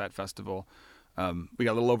 frankly, at that festival. We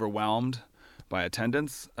got a little overwhelmed by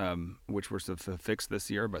attendance, which we're sort of fixed this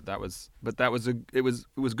year. But it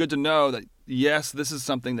was good to know that yes, this is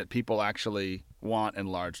something that people actually want in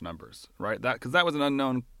large numbers, right? Because that was an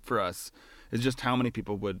unknown for us, is just how many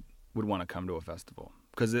people would want to come to a festival,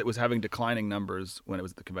 because it was having declining numbers when it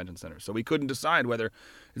was at the convention center. So we couldn't decide whether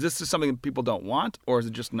is this just something people don't want, or is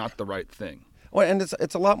it just not the right thing. Well, and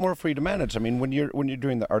it's a lot more for you to manage. I mean, when you're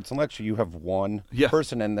doing the arts and lecture, you have one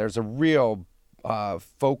person, and there's a real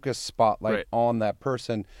focus spotlight on that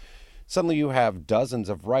person. Suddenly you have dozens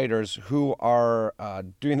of writers who are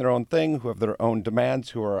doing their own thing, who have their own demands,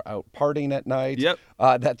 who are out partying at night. Yep.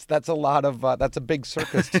 That's a lot of that's a big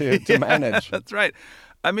circus to manage. That's right.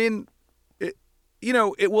 I mean, it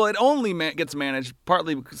only gets managed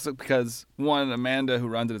partly because one, Amanda, who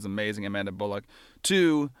runs it, is amazing, Amanda Bullock.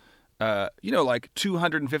 Two, like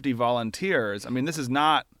 250 volunteers. I mean, this is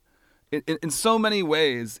not in so many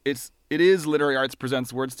ways. It is Literary Arts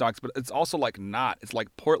Presents Wordstocks, but it's also like not. It's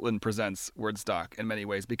like Portland Presents Wordstock in many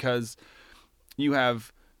ways, because you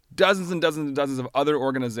have dozens and dozens and dozens of other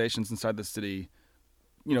organizations inside the city,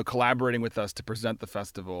 collaborating with us to present the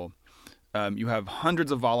festival. You have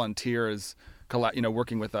hundreds of volunteers,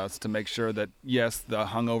 working with us to make sure that, yes, the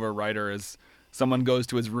hungover writer someone goes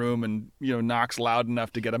to his room and, knocks loud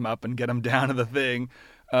enough to get him up and get him down to the thing.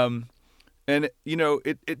 And,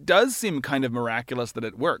 it does seem kind of miraculous that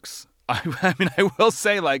it works. I mean, I will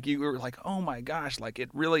say, like, you were like, oh my gosh, like it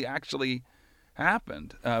really actually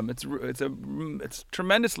happened. It's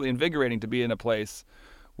tremendously invigorating to be in a place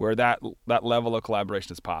where that level of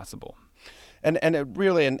collaboration is possible. And it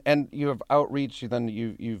really and you have outreach. Then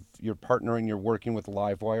you're partnering. You're working with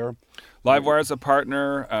Livewire. Livewire is a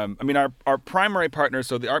partner. I mean, our primary partner.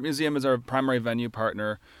 So the Art Museum is our primary venue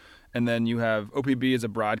partner, and then you have OPB as a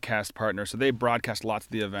broadcast partner. So they broadcast lots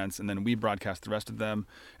of the events, and then we broadcast the rest of them.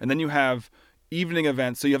 And then you have evening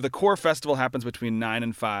events. So you have the core festival happens between 9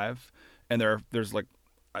 and 5, and there's like,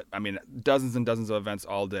 I mean, dozens and dozens of events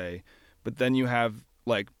all day. But then you have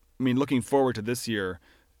looking forward to this year,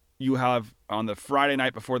 you have on the Friday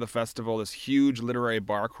night before the festival this huge literary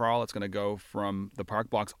bar crawl. It's going to go from the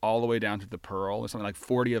park blocks all the way down to the Pearl. There's something like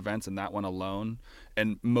 40 events in that one alone.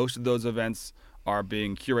 And most of those events are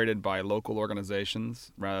being curated by local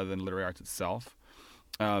organizations rather than Literary Arts itself.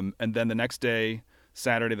 And then the next day,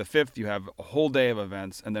 Saturday the 5th, you have a whole day of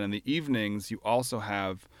events. And then in the evenings, you also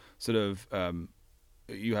have sort of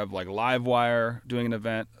you have like Livewire doing an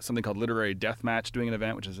event, something called Literary Deathmatch doing an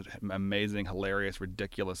event, which is an amazing, hilarious,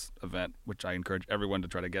 ridiculous event, which I encourage everyone to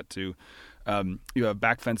try to get to. You have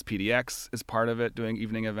Backfence PDX is part of it, doing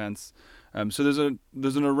evening events. So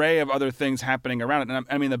there's an array of other things happening around it. And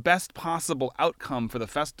I mean, the best possible outcome for the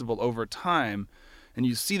festival over time, and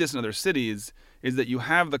you see this in other cities, is that you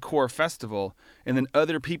have the core festival, and then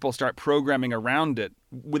other people start programming around it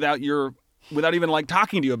without even like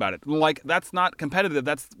talking to you about it. Like, that's not competitive.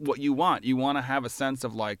 That's what you want. You want to have a sense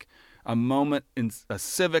of like a moment, a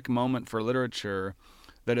civic moment for literature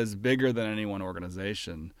that is bigger than any one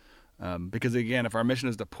organization. Because again, if our mission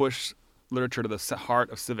is to push literature to the heart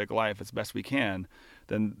of civic life as best we can,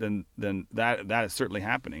 then that is certainly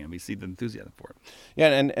happening, and we see the enthusiasm for it. Yeah,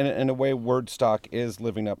 and in a way, Wordstock is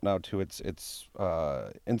living up now to its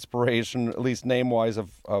inspiration, at least name-wise,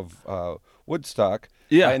 of Woodstock.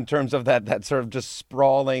 Yeah. In terms of that sort of just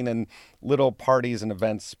sprawling and little parties and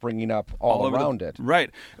events springing up all around it. Right.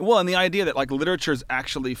 Well, and the idea that like literature is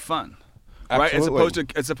actually fun. Right, Absolutely.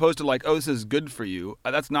 as opposed to like, oh, this is good for you.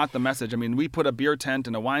 That's not the message. I mean, we put a beer tent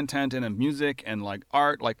and a wine tent and music and like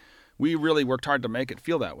art. Like, we really worked hard to make it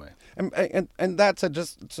feel that way. And that's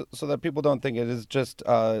just so that people don't think it is just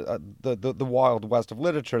the Wild West of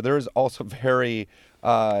literature. There is also very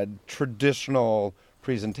traditional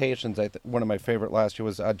presentations. One of my favorite last year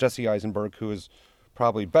was Jesse Eisenberg, who is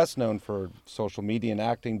probably best known for social media and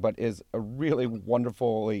acting, but is a really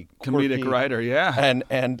wonderfully comedic writer, yeah,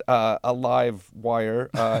 and a live wire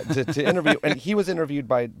to interview. And he was interviewed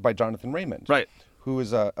by Jonathan Raymond, right, who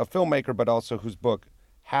is a filmmaker, but also whose book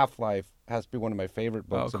Half-Life has to be one of my favorite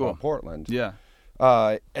books about Portland. Yeah,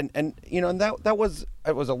 and you know, and that was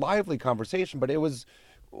a lively conversation, but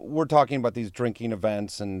we're talking about these drinking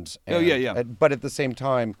events and but at the same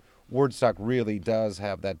time, Wordstock really does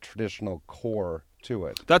have that traditional core to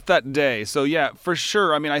it. That's that day. So yeah, for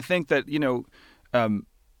sure. I mean, I think that,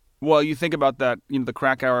 well, you think about that, the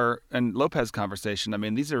Krakauer and Lopez conversation. I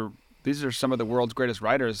mean, these are some of the world's greatest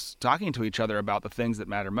writers talking to each other about the things that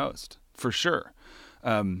matter most, for sure.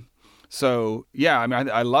 So yeah, I mean,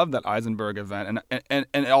 I love that Eisenberg event,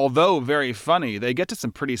 and although very funny, they get to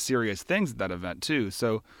some pretty serious things at that event too.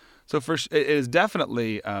 So it is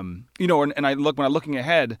definitely, and when I'm looking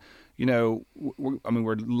ahead,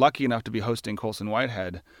 we're lucky enough to be hosting Colson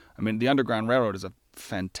Whitehead. I mean, The Underground Railroad is a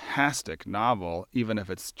fantastic novel, even if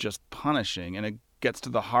it's just punishing, and it gets to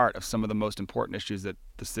the heart of some of the most important issues that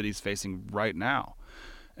the city's facing right now.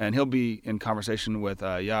 And he'll be in conversation with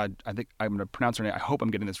Yad, I think I'm going to pronounce her name, I hope I'm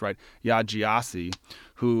getting this right, Yad Gyasi,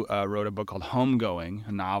 who wrote a book called Homegoing,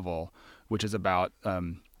 a novel, which is about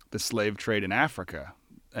the slave trade in Africa.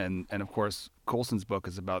 And of course, Colson's book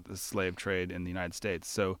is about the slave trade in the United States.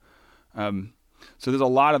 So there's a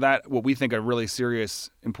lot of that, what we think are really serious,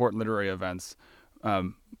 important literary events.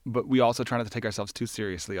 But we also try not to take ourselves too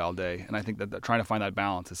seriously all day. And I think that trying to find that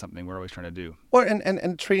balance is something we're always trying to do. Well,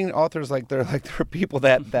 and treating authors like they're people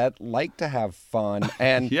that like to have fun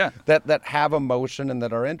and that have emotion and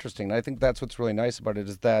that are interesting. And I think that's what's really nice about it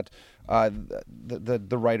is that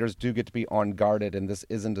the writers do get to be unguarded, and this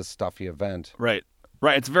isn't a stuffy event. Right.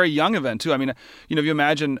 It's a very young event too. I mean, if you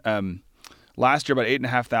imagine last year about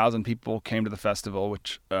 8,500 people came to the festival,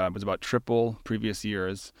 which was about triple previous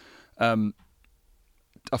years.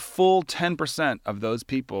 A full 10% of those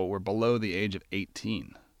people were below the age of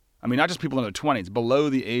 18. I mean, not just people in their 20s, below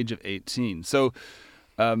the age of 18. So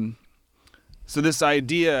this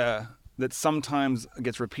idea that sometimes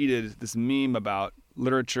gets repeated, this meme about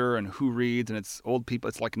literature and who reads, and it's old people,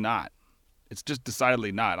 it's like not. It's just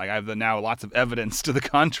decidedly not. Like, I have now lots of evidence to the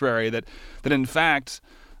contrary that in fact,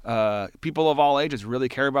 people of all ages really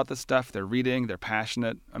care about this stuff. They're reading, they're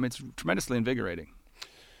passionate. I mean, it's tremendously invigorating.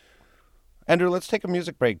 Andrew, let's take a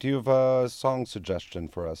music break. Do you have a song suggestion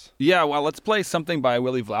for us? Yeah, well, let's play something by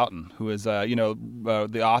Willie Vlautin, who is,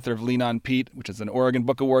 the author of Lean on Pete, which is an Oregon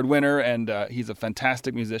Book Award winner, and he's a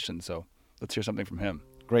fantastic musician. So let's hear something from him.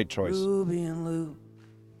 Great choice. Ruby and Lou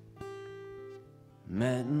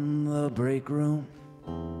met in the break room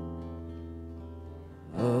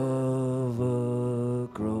of a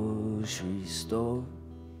grocery store.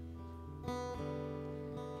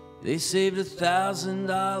 They saved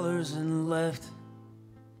 $1,000 and left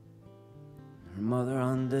her mother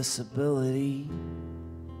on disability,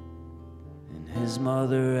 and his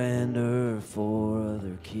mother and her 4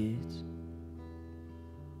 other kids.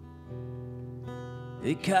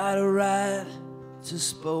 They caught a ride to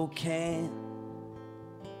Spokane,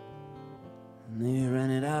 and they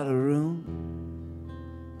rented out a room.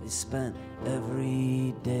 They spent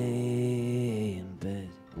every day in bed.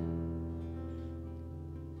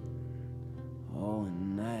 Oh,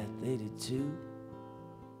 and night they did too.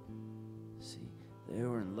 See, they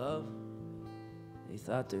were in love. They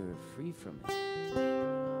thought they were free from it.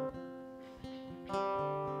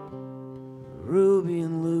 Ruby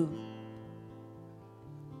and Lou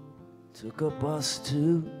took a bus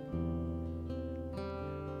to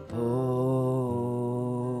Portland.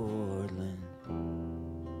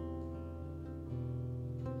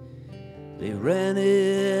 They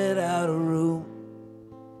rented out a room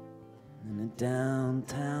in a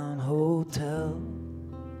downtown hotel,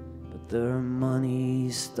 but their money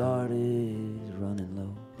started running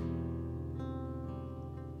low.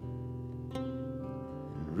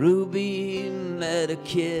 And Ruby met a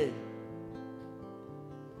kid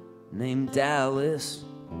named Dallas,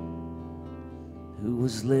 who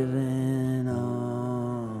was living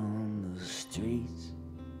on the streets.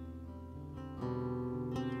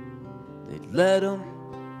 They'd let him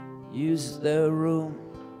use their room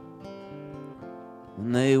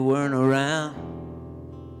when they weren't around,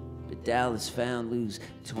 but Dallas found Lou's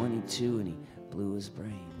 22 and he blew his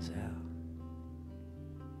brains out.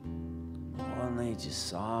 Oh, and they just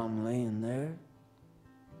saw him laying there,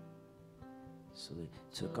 so they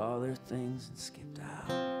took all their things and skipped out.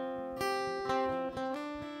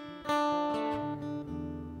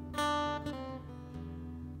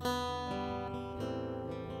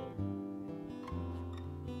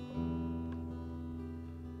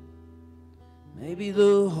 Maybe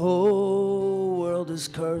the whole world is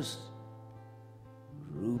cursed.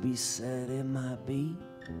 Ruby said it might be,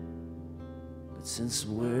 but since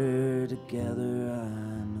we're together, I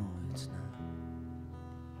know it's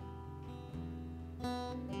not.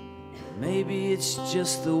 Maybe it's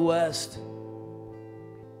just the West.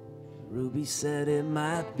 Ruby said it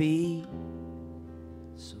might be,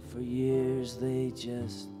 so for years they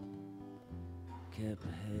just kept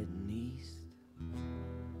heading east.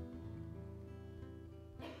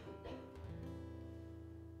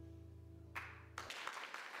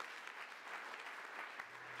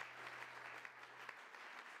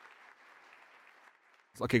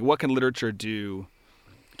 Okay, what can literature do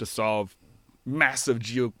to solve massive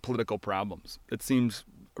geopolitical problems? It seems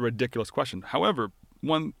a ridiculous question. However,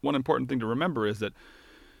 one important thing to remember is that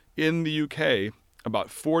in the UK, about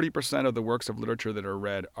 40% of the works of literature that are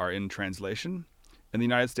read are in translation. In the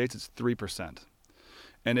United States, it's 3%.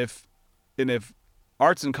 And if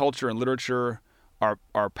arts and culture and literature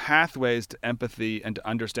are pathways to empathy and to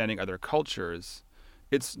understanding other cultures,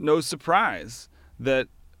 it's no surprise that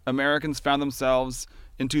Americans found themselves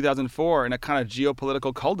in 2004 in a kind of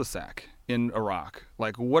geopolitical cul-de-sac in Iraq.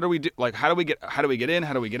 Like, what do we do? Like, how do we get in?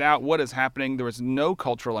 How do we get out? What is happening? There was no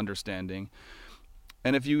cultural understanding.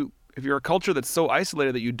 And if you're a culture that's so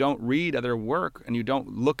isolated that you don't read other work and you don't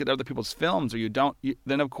look at other people's films, or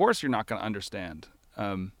then of course you're not going to understand.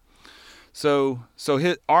 So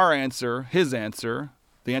his answer,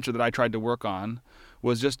 the answer that I tried to work on,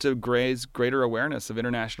 was just to raise greater awareness of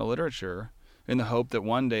international literature in the hope that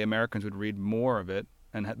one day Americans would read more of it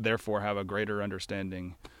and therefore have a greater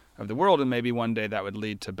understanding of the world, and maybe one day that would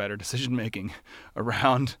lead to better decision-making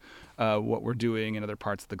around what we're doing in other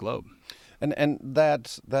parts of the globe. And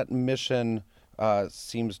that mission you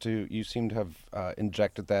seem to have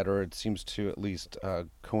injected that, or it seems to at least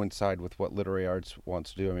coincide with what Literary Arts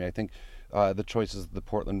wants to do. I mean, I think the choices the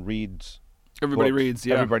Portland Reads. Everybody reads,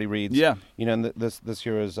 yeah. Everybody reads. Yeah. You know, and this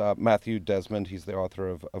here is Matthew Desmond. He's the author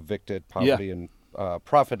of Evicted, Poverty and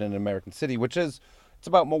Profit in American City, which it's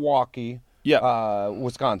about Milwaukee,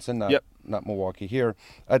 Wisconsin, not Milwaukee here.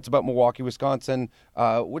 It's about Milwaukee, Wisconsin,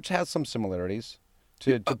 which has some similarities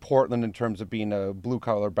to Portland in terms of being a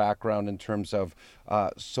blue-collar background, in terms of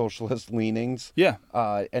socialist leanings. Yeah.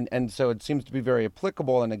 And so it seems to be very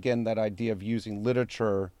applicable. And again, that idea of using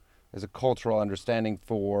literature as a cultural understanding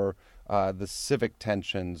for the civic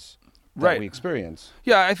tensions that Right. we experience.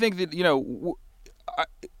 Yeah, I think that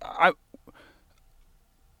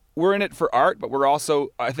we're in it for art, but we're also,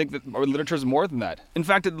 I think that literature is more than that. In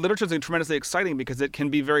fact, literature is tremendously exciting because it can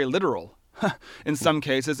be very literal in some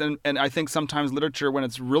cases, and I think sometimes literature, when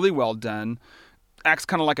it's really well done, acts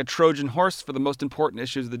kind of like a Trojan horse for the most important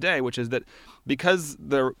issues of the day, which is that because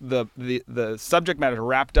the subject matter is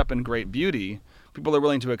wrapped up in great beauty, people are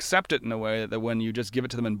willing to accept it in a way that when you just give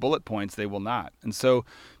it to them in bullet points, they will not. And so,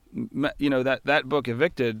 that book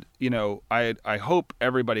Evicted, I hope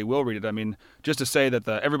everybody will read it. I mean, just to say that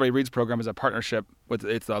the Everybody Reads program is a partnership with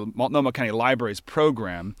the Multnomah County Libraries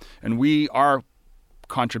program, and our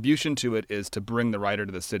contribution to it is to bring the writer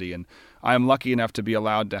to the city. And I'm lucky enough to be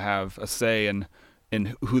allowed to have a say in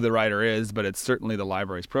who the writer is, but it's certainly the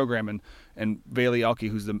libraries program. And Bailey Elke,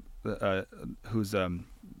 who's the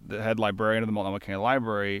head librarian of the Multnomah County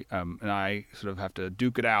Library, and I sort of have to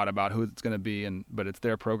duke it out about who it's going to be, but it's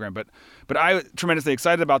their program. But I was tremendously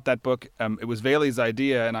excited about that book. It was Bailey's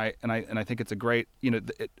idea, and I think it's a great,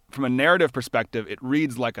 from a narrative perspective, it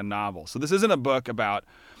reads like a novel. So this isn't a book about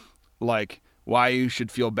like why you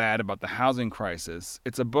should feel bad about the housing crisis.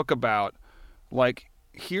 It's a book about like,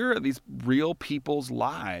 here are these real people's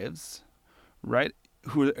lives, right,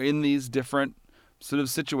 who are in these different sort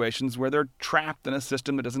of situations where they're trapped in a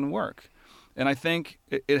system that doesn't work. And I think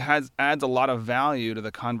it adds a lot of value to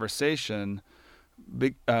the conversation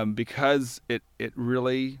because it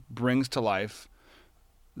really brings to life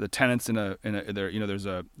the tenants there's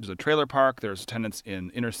a trailer park, there's tenants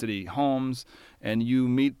in inner city homes, and you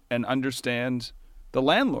meet and understand the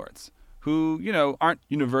landlords who, aren't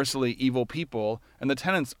universally evil people, and the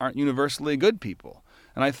tenants aren't universally good people.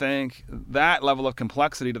 And I think that level of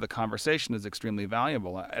complexity to the conversation is extremely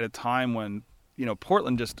valuable at a time when,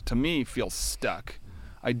 Portland just, to me, feels stuck.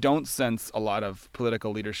 I don't sense a lot of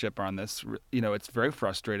political leadership on this. It's very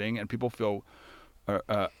frustrating, and people feel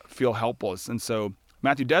helpless. And so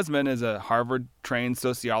Matthew Desmond is a Harvard-trained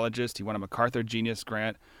sociologist. He won a MacArthur Genius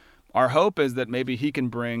Grant. Our hope is that maybe he can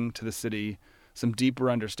bring to the city some deeper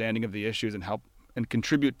understanding of the issues and help and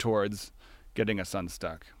contribute towards getting us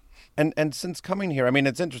unstuck. And since coming here, I mean,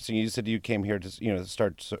 it's interesting. You said you came here to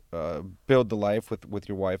start build the life with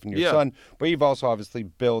your wife and your son, but you've also obviously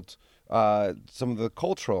built some of the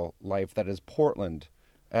cultural life that is Portland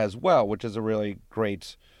as well, which is a really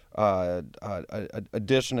great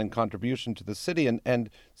addition and contribution to the city. And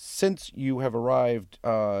since you have arrived,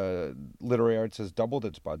 Literary Arts has doubled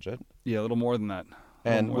its budget. Yeah, a little more than that.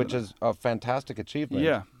 And which is a fantastic achievement.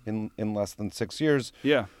 Yeah. In less than 6 years.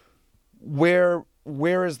 Yeah.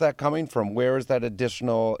 Where is that coming from? Where is that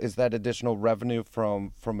additional? Is that additional revenue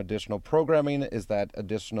from additional programming? Is that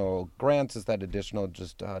additional grants? Is that additional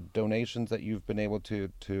just donations that you've been able to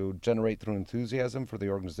generate through enthusiasm for the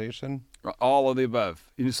organization? All of the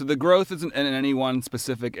above. So the growth isn't in any one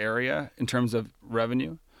specific area in terms of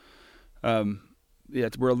revenue. We're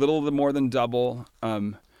a little more than double,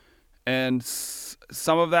 and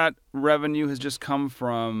some of that revenue has just come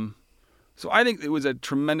from. So I think it was a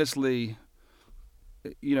tremendously.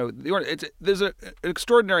 There's an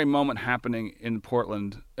extraordinary moment happening in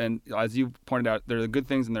Portland, and as you pointed out, there are good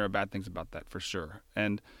things and there are bad things about that for sure.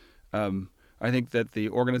 And I think that the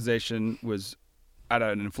organization was at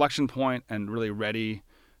an inflection point and really ready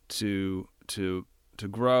to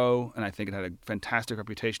grow, and I think it had a fantastic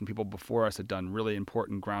reputation. People before us had done really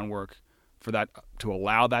important groundwork for that to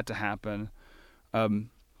allow that to happen. And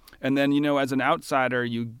then as an outsider,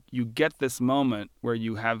 you get this moment where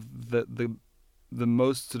you have the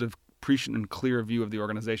most sort of prescient and clear view of the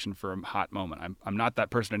organization for a hot moment. I'm not that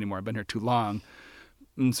person anymore. I've been here too long.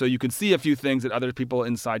 And so you can see a few things that other people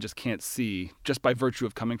inside just can't see just by virtue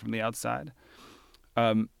of coming from the outside.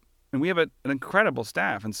 And we have an incredible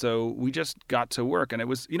staff. And so we just got to work. And it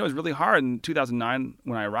was really hard in 2009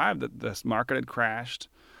 when I arrived that this market had crashed.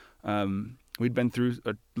 We'd been through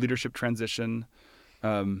a leadership transition.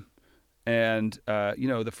 The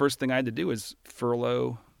first thing I had to do was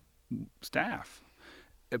furlough staff.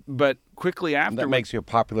 But quickly after... That makes you a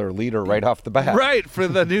popular leader right off the bat. Right, for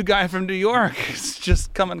the new guy from New York.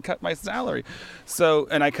 Just come and cut my salary.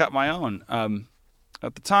 And I cut my own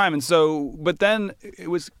at the time. And so, but then it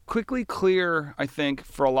was quickly clear, I think,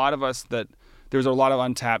 for a lot of us that there was a lot of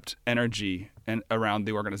untapped energy around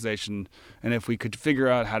the organization. And if we could figure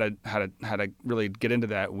out how to really get into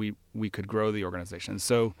that, we could grow the organization.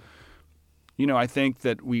 So, I think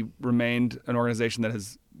that we remained an organization that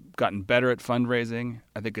has gotten better at fundraising.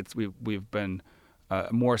 I think we've been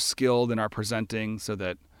more skilled in our presenting so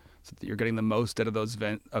that you're getting the most out of those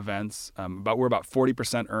events. We're about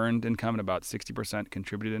 40% earned income and about 60%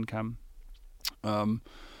 contributed income.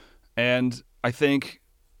 And I think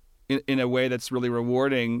in a way that's really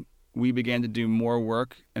rewarding, we began to do more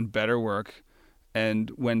work and better work. And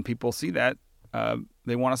when people see that,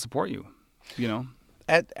 they want to support you, you know?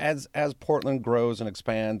 As Portland grows and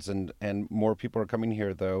expands and more people are coming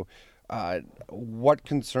here, though, what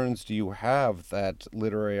concerns do you have that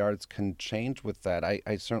literary arts can change with that?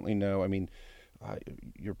 I certainly know, I mean,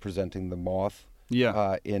 you're presenting The Moth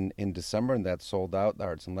in December, and that's sold out. The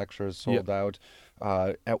Arts and Lectures sold out.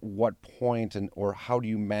 At what point or how do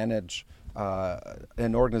you manage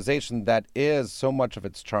an organization that is so much of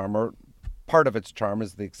its charm, or part of its charm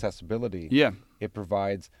is the accessibility it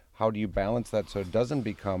provides? How do you balance that so it doesn't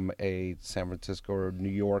become a San Francisco or New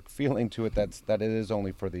York feeling to it that it is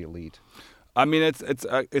only for the elite? I mean,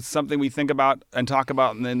 it's something we think about and talk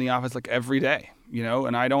about in the office like every day, you know.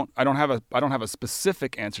 And I don't have a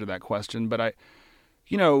specific answer to that question, but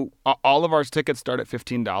all of our tickets start at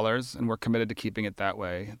 $15, and we're committed to keeping it that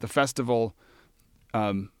way. The festival,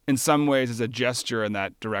 in some ways, is a gesture in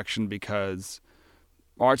that direction because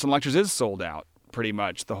Arts and Lectures is sold out pretty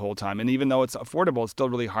much the whole time. And even though it's affordable, it's still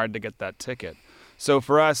really hard to get that ticket. So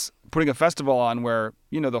for us, putting a festival on where,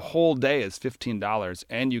 the whole day is $15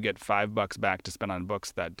 and you get $5 back to spend on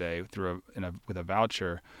books that day with a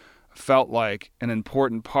voucher, felt like an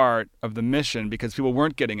important part of the mission because people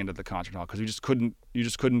weren't getting into the concert hall because you just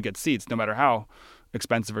couldn't get seats no matter how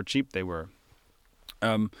expensive or cheap they were.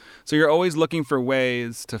 So you're always looking for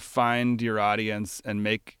ways to find your audience and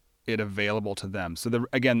make it available to them. So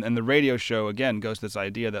the radio show goes to this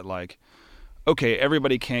idea that like, okay,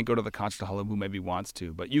 everybody can't go to the concert hall who maybe wants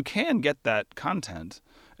to, but you can get that content,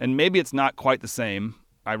 and maybe it's not quite the same.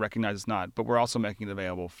 I recognize it's not, but we're also making it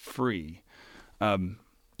available free.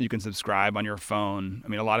 You can subscribe on your phone. I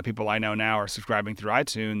mean, a lot of people I know now are subscribing through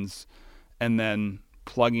iTunes and then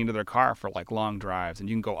plugging into their car for like long drives, and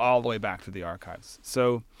you can go all the way back to the archives.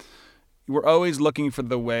 So we're always looking for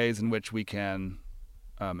the ways in which we can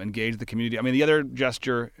engage the community. I mean, the other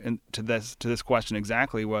gesture to this question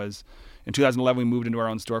exactly was in 2011 we moved into our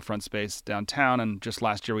own storefront space downtown, and just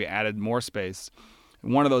last year we added more space.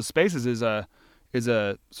 And one of those spaces is a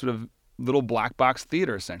sort of little black box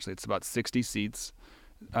theater. Essentially, it's about 60 seats,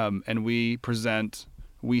 and we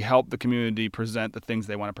help the community present the things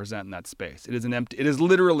they want to present in that space. It is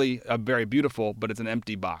literally a very beautiful, but it's an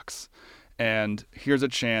empty box. And here's a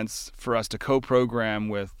chance for us to co-program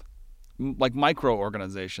with like micro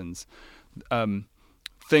organizations,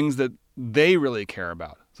 things that they really care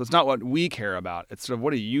about. So it's not what we care about. It's sort of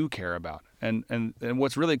what do you care about? And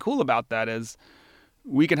what's really cool about that is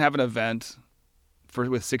we can have an event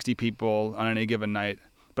with 60 people on any given night,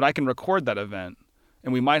 but I can record that event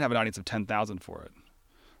and we might have an audience of 10,000 for it.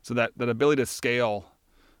 So that ability to scale,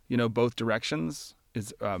 both directions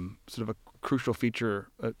is sort of a crucial feature,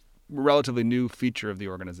 a relatively new feature of the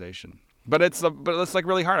organization. But it's like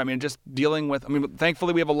really hard. I mean, just dealing with. I mean,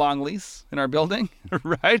 thankfully we have a long lease in our building,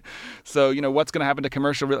 right? So what's going to happen to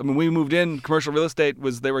commercial? I mean, we moved in. Commercial real estate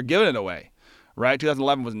they were giving it away, right?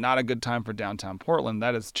 2011 was not a good time for downtown Portland.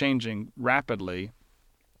 That is changing rapidly.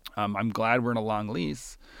 I'm glad we're in a long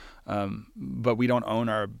lease, but we don't own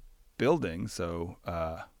our building, so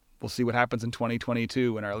we'll see what happens in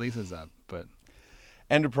 2022 when our lease is up. But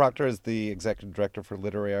Andrew Proctor is the executive director for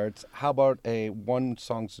Literary Arts. How about a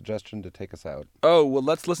one-song suggestion to take us out? Oh, well,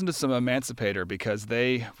 let's listen to some Emancipator because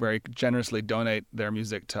they very generously donate their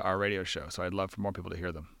music to our radio show. So I'd love for more people to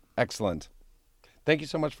hear them. Excellent. Thank you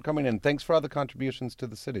so much for coming in. Thanks for all the contributions to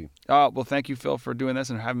the city. Well, thank you, Phil, for doing this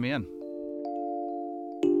and having me in.